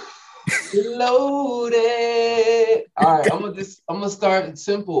 Woo! Loaded. All right, I'm gonna start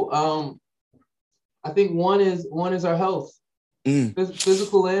simple. I think one is our health,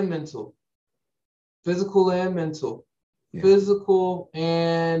 physical and mental. Physical and mental. Yeah. Physical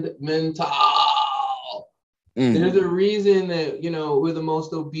and mental. There's a reason that, we're the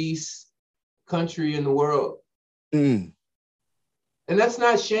most obese country in the world. And that's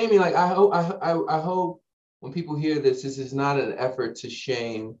not shaming. Like, I hope when people hear this is not an effort to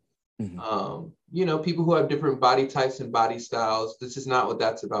shame, people who have different body types and body styles. This is not what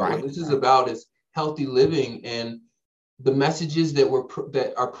that's about. Right, what this is about is healthy living, and the messages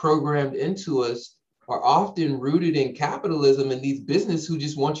that are programmed into us are often rooted in capitalism and these businesses who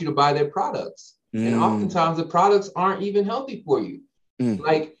just want you to buy their products. And oftentimes the products aren't even healthy for you.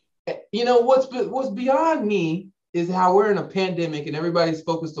 Like, what's beyond me is how we're in a pandemic and everybody's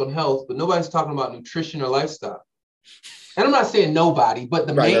focused on health, but nobody's talking about nutrition or lifestyle. And I'm not saying nobody, but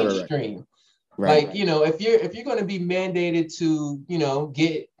the mainstream. Right. Like, if you're going to be mandated to,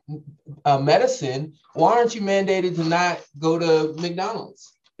 get medicine, why aren't you mandated to not go to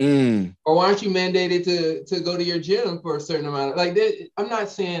McDonald's? Or why aren't you mandated to go to your gym for a certain amount of, I'm not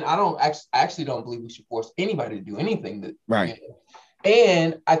saying, I actually don't believe we should force anybody to do anything that, right.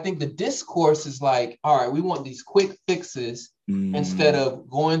 And I think the discourse is like, all right, we want these quick fixes instead of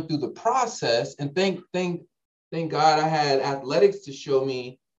going through the process. And thank God I had athletics to show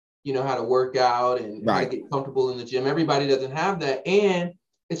me, how to work out and how to get comfortable in the gym. Everybody doesn't have that. And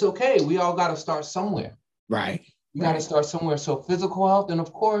it's okay. We all got to start somewhere. Right. You got to start somewhere. So physical health, and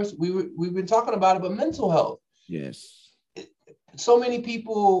of course, we've been talking about it, but mental health. Yes. So many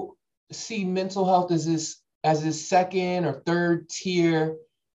people see mental health as this second or third tier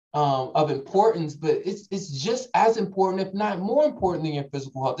of importance, but it's just as important, if not more important, than your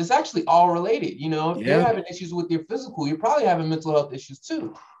physical health. It's actually all related. If you're having issues with your physical, you're probably having mental health issues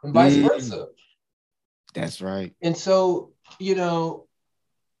too, and vice versa. That's right. And so,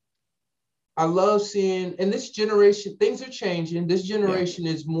 I love seeing, and this generation, things are changing. This generation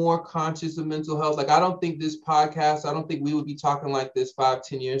is more conscious of mental health. Like, I don't think we would be talking like this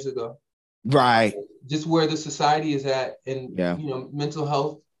 5-10 years ago. Right. Just where the society is at, and, mental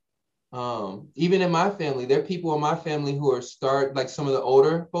health. Even in my family, there are people in my family who are some of the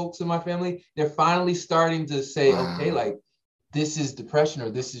older folks in my family, they're finally starting to say, okay, like, this is depression or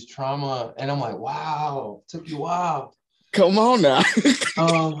this is trauma. And I'm like, wow, took you a while. Come on now.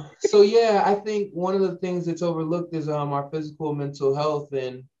 So yeah, I think one of the things that's overlooked is our physical, mental health,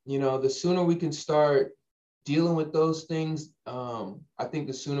 and the sooner we can start dealing with those things, I think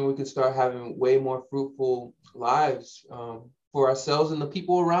the sooner we can start having way more fruitful lives for ourselves and the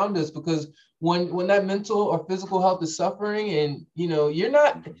people around us. Because when that mental or physical health is suffering, and you're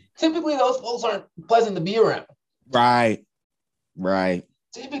not, typically those folks aren't pleasant to be around. Right.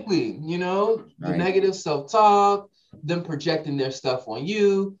 Typically, the negative self-talk, them projecting their stuff on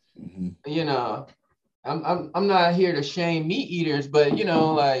you. I'm not here to shame meat eaters, but I'm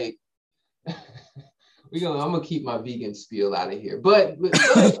gonna keep my vegan spiel out of here. But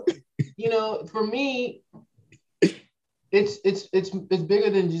for me, it's bigger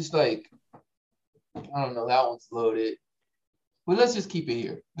than just like, I don't know, that one's loaded. But let's just keep it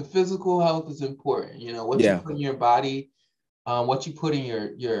here. The physical health is important. What you put in your body, what you put in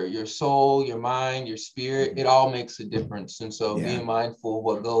your soul, your mind, your spirit, it all makes a difference. And so being mindful of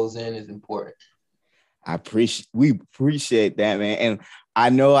what goes in is important. We appreciate that, man. And I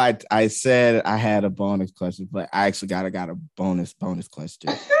know I said I had a bonus question, but I actually got a bonus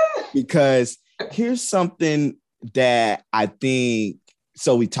question because here's something that I think,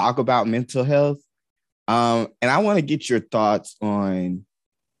 so we talk about mental health, and I want to get your thoughts on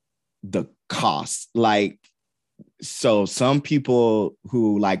the cost. Like, so some people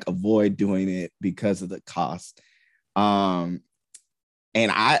who avoid doing it because of the cost. And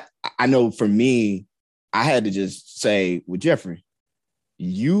I know for me, I had to just say, well, Jeffrey,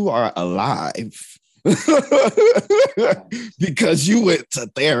 you are alive because you went to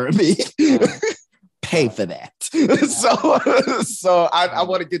therapy. Pay for that. So I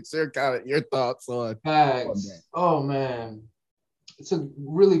want to get your thoughts on that. Oh man, it's a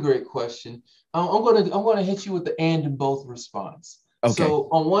really great question. I'm gonna hit you with the and in both response. Okay. So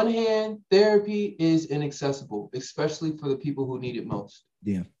on one hand, therapy is inaccessible, especially for the people who need it most.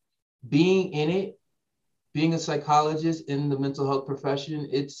 Yeah. Being in it, being a psychologist in the mental health profession,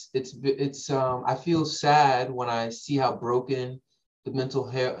 it's I feel sad when I see how broken the mental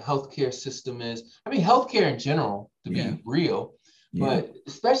health care system is. I mean, healthcare in general, to be real. Yeah. but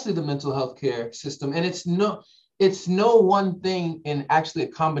especially the mental health care system. And it's no one thing, and actually a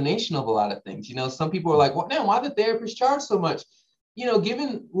combination of a lot of things. Some people are like, well, man, why the therapists charge so much?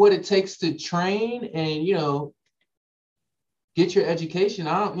 Given what it takes to train and, get your education,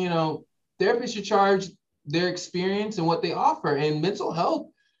 therapists should charge their experience and what they offer. And mental health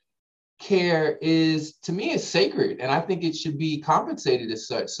care is, to me, is sacred. And I think it should be compensated as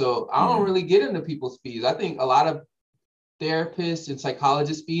such. So I don't really get into people's fees. I think a lot of therapists and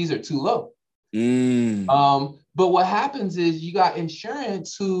psychologists' fees are too low. But what happens is you got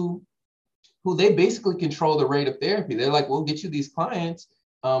insurance who they basically control the rate of therapy. They're like, we'll get you these clients,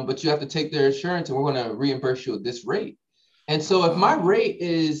 but you have to take their insurance and we're going to reimburse you at this rate. And so if my rate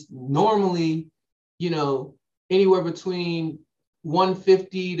is normally, anywhere between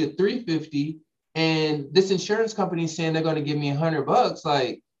 150 to 350, and this insurance company is saying they're going to give me $100,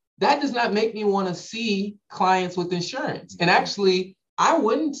 like that does not make me want to see clients with insurance. And actually, I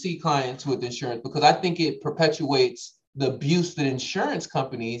wouldn't see clients with insurance because I think it perpetuates the abuse that insurance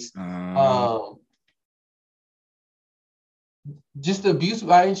companies, just the abuse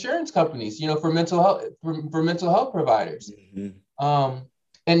by insurance companies, for mental health, for mental health providers.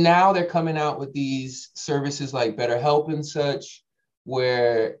 And now they're coming out with these services like BetterHelp and such,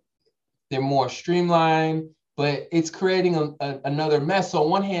 where they're more streamlined, but it's creating another mess. So on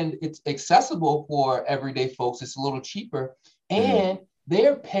one hand, it's accessible for everyday folks. It's a little cheaper, and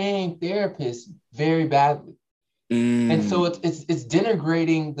they're paying therapists very badly. And so it's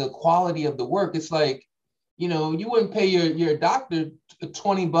denigrating the quality of the work. It's like, you wouldn't pay your doctor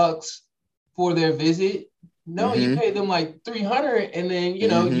 $20 for their visit. No, you pay them like $300, and then you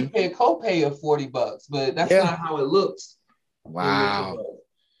pay a copay of $40. But that's not how it looks. Wow.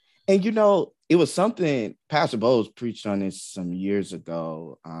 And it was something Pastor Bowles preached on this some years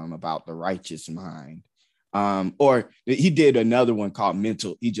ago, about the righteous mind. Or he did another one called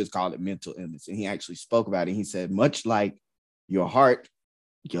mental. He just called it mental illness, and he actually spoke about it. He said, much like your heart,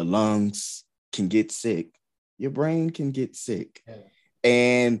 your lungs can get sick, your brain can get sick. Yeah.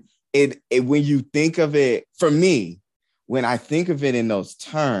 And it when you think of it, for me, when I think of it in those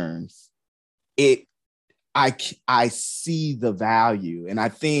terms, I see the value. And I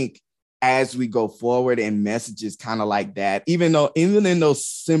think as we go forward and messages kind of like that, even in those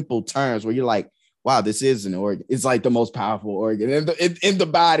simple terms where you're like, wow, this is an organ. It's like the most powerful organ in the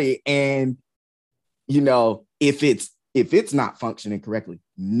body. And, if it's not functioning correctly,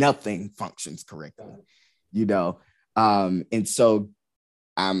 nothing functions correctly, And so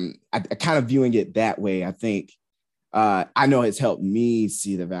I kind of viewing it that way. I think, I know it's helped me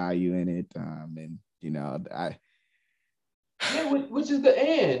see the value in it. Which is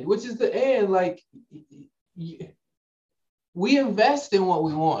the end. Like, we invest in what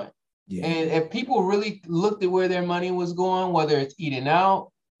we want. Yeah. And if people really looked at where their money was going, whether it's eating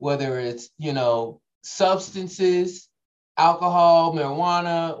out, whether it's, substances, alcohol,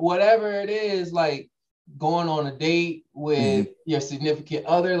 marijuana, whatever it is, like going on a date with your significant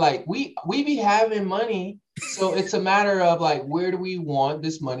other, like we be having money. So it's a matter of like, where do we want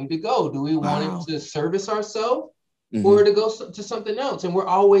this money to go? Do we want it to service ourselves or to go to something else? And we're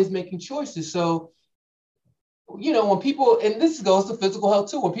always making choices. So, when people, and this goes to physical health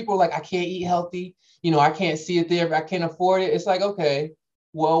too, when people are like, I can't eat healthy, I can't see it there, I can't afford it. It's like, okay,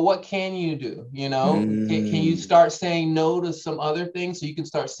 well, what can you do? Can you start saying no to some other things so you can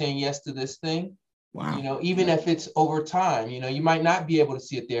start saying yes to this thing? Wow. Even if it's over time, you might not be able to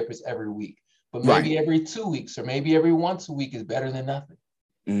see a therapist every week, but maybe every 2 weeks or maybe every once a week is better than nothing.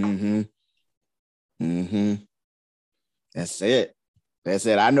 That's it.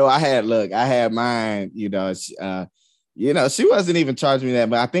 I know I had mine, she wasn't even charging me that,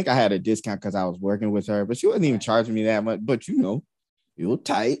 but I think I had a discount because I was working with her, but she wasn't even charging me that much, but you were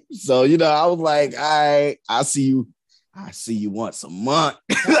tight. So, I was like, all right, I see you once a month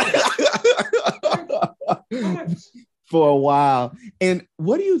for a while. And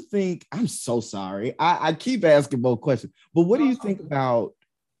what do you think? I'm so sorry. I keep asking both questions, but what do you think about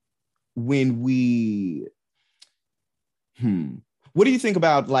when we, what do you think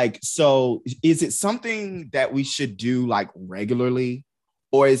about, like, so is it something that we should do like regularly,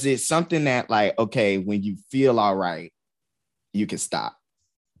 or is it something that like, okay, when you feel all right, you can stop?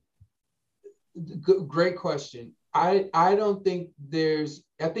 Great question. I don't think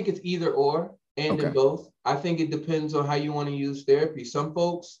I think it's either or and in both. I think it depends on how you want to use therapy. Some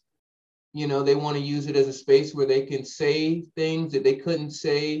folks, they want to use it as a space where they can say things that they couldn't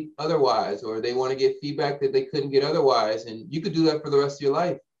say otherwise, or they want to get feedback that they couldn't get otherwise. And you could do that for the rest of your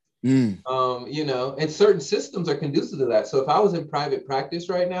life. And certain systems are conducive to that. So if I was in private practice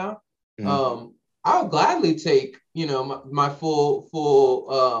right now, I'll gladly take, you know, my full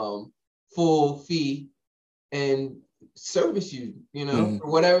fee and service you, you know, for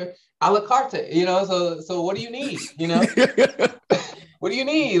whatever, a la carte, you know. So what do you need, you know? What do you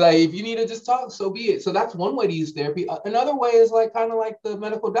need? Like, if you need to just talk, so be it. So that's one way to use therapy. Another way is like kind of like the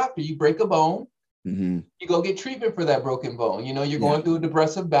medical doctor. You break a bone, you go get treatment for that broken bone. You know, you're going through a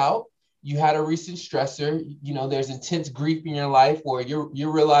depressive bout. You had a recent stressor. You know, there's intense grief in your life, or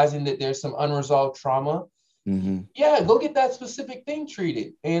you're realizing that there's some unresolved trauma. Yeah, go get that specific thing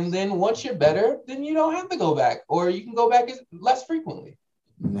treated. And then once you're better, then you don't have to go back, or you can go back less frequently.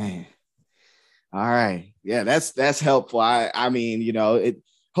 Man. All right. Yeah, that's helpful. I mean, you know,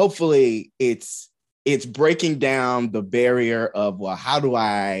 hopefully it's breaking down the barrier of, well, how do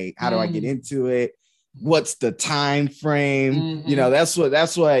I get into it? What's the time frame? You know, that's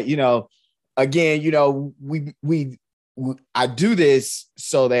what, you know, again, you know, I do this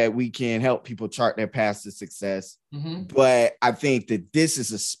so that we can help people chart their path to success. But I think that this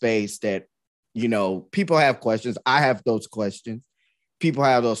is a space that, you know, people have questions. I have those questions. People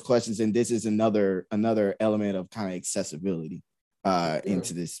have those questions, and this is another element of kind of accessibility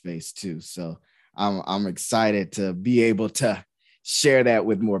into this space too. So I'm excited to be able to share that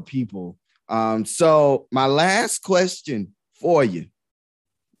with more people. So my last question for you,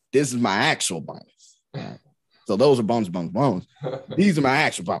 this is my actual bonus. Right? So those are bonus. These are my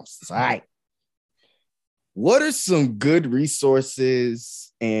actual bonuses. All right. What are some good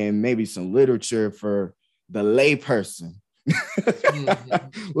resources and maybe some literature for the layperson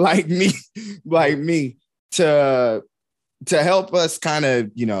like me to help us kind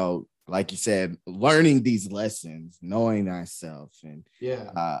of, you know, like you said, learning these lessons, knowing thyself, and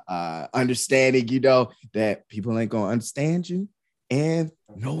understanding, you know, that people ain't gonna understand you and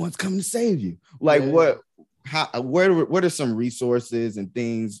no one's coming to save you. Like what are some resources and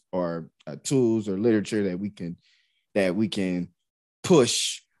things, or tools or literature that we can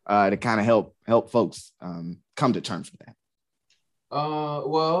push to kind of help folks come to terms with that?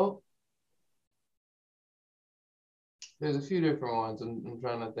 Well, there's a few different ones. I'm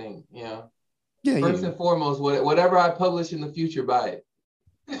trying to think. Yeah. First and foremost, whatever I publish in the future, buy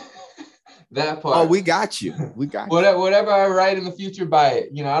it. That part. Oh, we got you. Whatever I write in the future, buy it.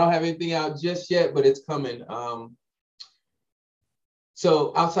 You know, I don't have anything out just yet, but it's coming.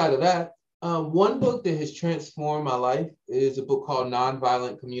 So outside of that, one book that has transformed my life is a book called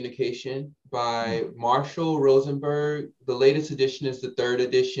Nonviolent Communication by Marshall Rosenberg. The latest edition is the third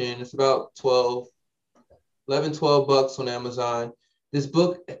edition. It's about $12 on Amazon. This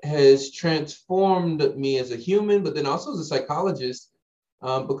book has transformed me as a human, but then also as a psychologist,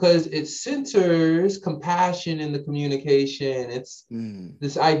 because it centers compassion in the communication. It's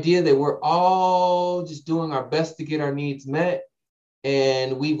this idea that we're all just doing our best to get our needs met.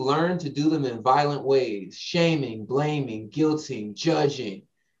 And we've learned to do them in violent ways: shaming, blaming, guilting, judging,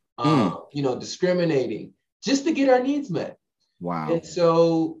 you know, discriminating, just to get our needs met. Wow. And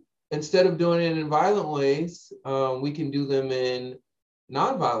so instead of doing it in violent ways, we can do them in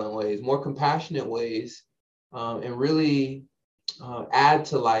nonviolent ways, more compassionate ways, and really add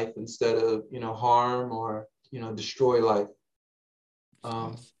to life instead of, you know, harm or, you know, destroy life.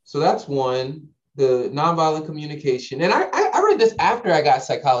 So that's one. The nonviolent communication. And I read this after I got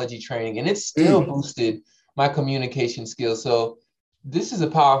psychology training, and it still boosted my communication skills. So this is a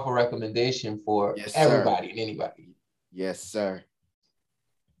powerful recommendation for everybody and anybody. Yes, sir.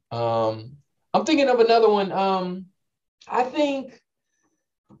 I'm thinking of another one. I think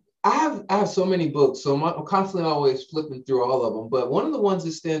I have so many books, so I'm constantly always flipping through all of them. But one of the ones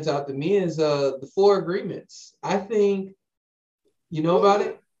that stands out to me is the Four Agreements. I think, you know about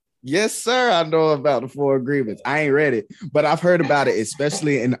it? Yes, sir. I know about the Four Agreements. I ain't read it, but I've heard about it,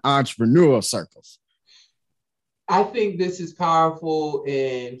 especially in entrepreneurial circles. I think this is powerful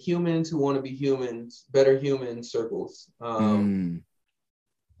in humans who want to be humans, better human circles. And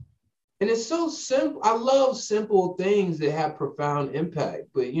it's so simple. I love simple things that have profound impact.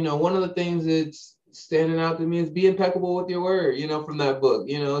 But, you know, one of the things that's standing out to me is be impeccable with your word, you know, from that book.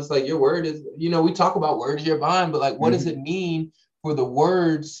 You know, it's like your word is, you know, we talk about word is your bond, but like, what does it mean for the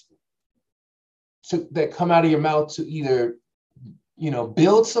words that come out of your mouth to either, you know,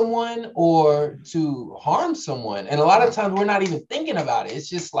 build someone or to harm someone? And a lot of times we're not even thinking about it. It's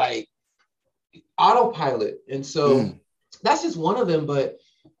just like autopilot. And so that's just one of them. But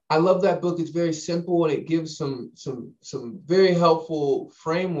I love that book. It's very simple, and it gives some very helpful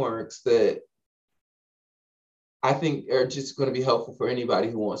frameworks that I think are just going to be helpful for anybody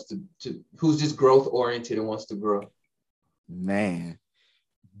who wants to who's just growth oriented and wants to grow. Man,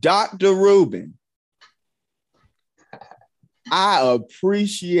 Dr. Rubin, I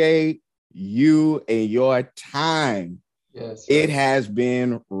appreciate you and your time. Yes. It has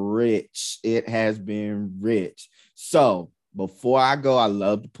been rich. It has been rich. So before I go, I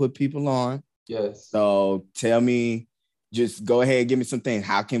love to put people on. Yes. So tell me, just go ahead and give me some things.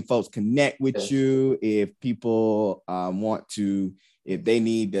 How can folks connect with you if people want to, if they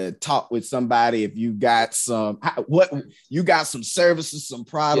need to talk with somebody, if you got some, you got some services, some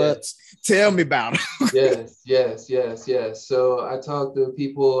products, tell me about it. Yes. So I tell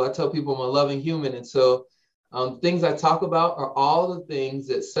people I'm a loving human. And so things I talk about are all the things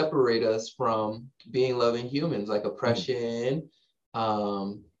that separate us from being loving humans, like oppression,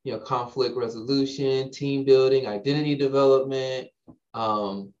 conflict resolution, team building, identity development.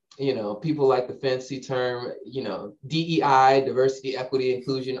 People like the fancy term, DEI, diversity, equity,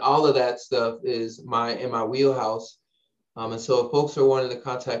 inclusion. All of that stuff is in my wheelhouse. And so if folks are wanting to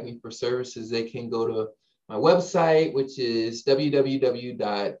contact me for services, they can go to my website, which is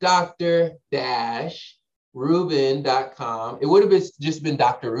www.dr-ruben.com. It would have just been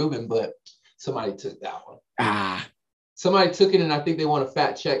Dr. Ruben, but somebody took that one. Somebody took it, and I think they want a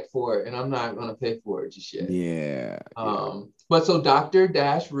fat check for it, and I'm not going to pay for it just yet. But so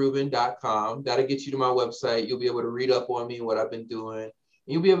dr-ruben.com, that'll get you to my website. You'll be able to read up on me, what I've been doing.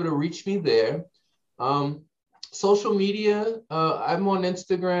 You'll be able to reach me there. Social media, I'm on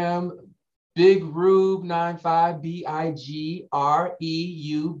Instagram, BigRube95,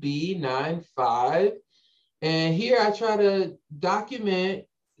 BigReub95. And here I try to document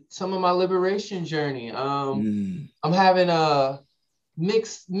some of my liberation journey. I'm having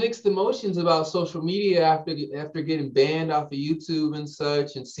mixed emotions about social media after getting banned off of YouTube and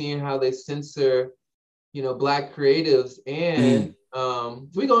such, and seeing how they censor, Black creatives. And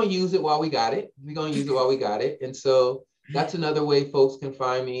we're gonna use it while we got it. And so that's another way folks can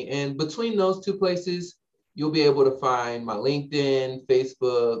find me. And between those two places, you'll be able to find my LinkedIn,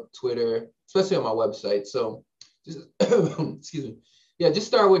 Facebook, Twitter, especially on my website. So just excuse me. Yeah, just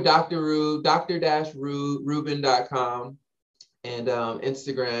start with Dr. Ruben.com and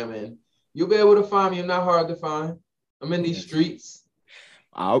Instagram, and you'll be able to find me. I'm not hard to find. I'm in these streets.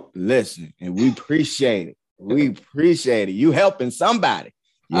 Oh, listen, and we appreciate it. We appreciate it. You helping somebody.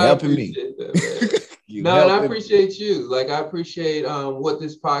 You helping me. That, and I appreciate you. Like, I appreciate what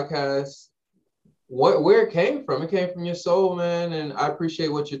this podcast, where it came from. It came from your soul, man. And I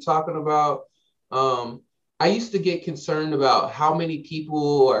appreciate what you're talking about. I used to get concerned about how many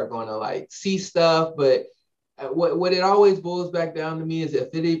people are going to see stuff, but what it always boils back down to me is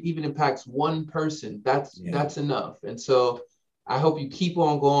if it even impacts one person, that's enough. And so I hope you keep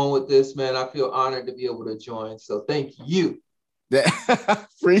on going with this, man. I feel honored to be able to join. So thank you.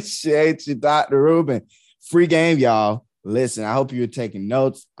 Appreciate you, Dr. Ruben. Free game, y'all. Listen, I hope you're taking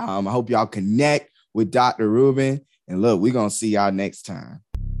notes. I hope y'all connect with Dr. Ruben. And look, we're going to see y'all next time.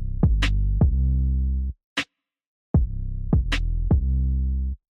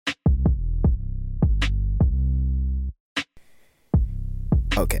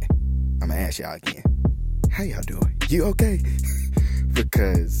 Okay, I'm gonna ask y'all again. How y'all doing? You okay?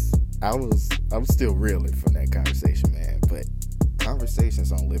 Because I was still reeling from that conversation, man. But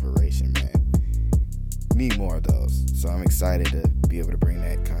conversations on liberation, man, need more of those. So I'm excited to be able to bring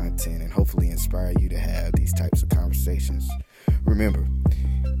that content and hopefully inspire you to have these types of conversations. Remember,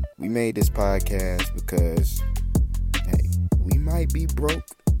 we made this podcast because, hey, we might be broke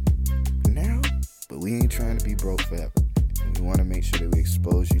now, but we ain't trying to be broke forever. We want to make sure that we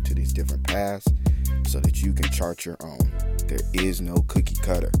expose you to these different paths so that you can chart your own. There is no cookie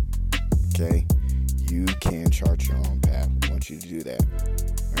cutter, okay? You can chart your own path. We want you to do that,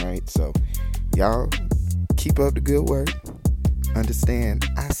 all right? So, y'all, keep up the good work. Understand,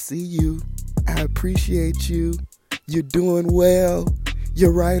 I see you. I appreciate you. You're doing well.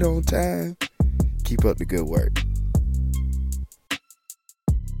 You're right on time. Keep up the good work.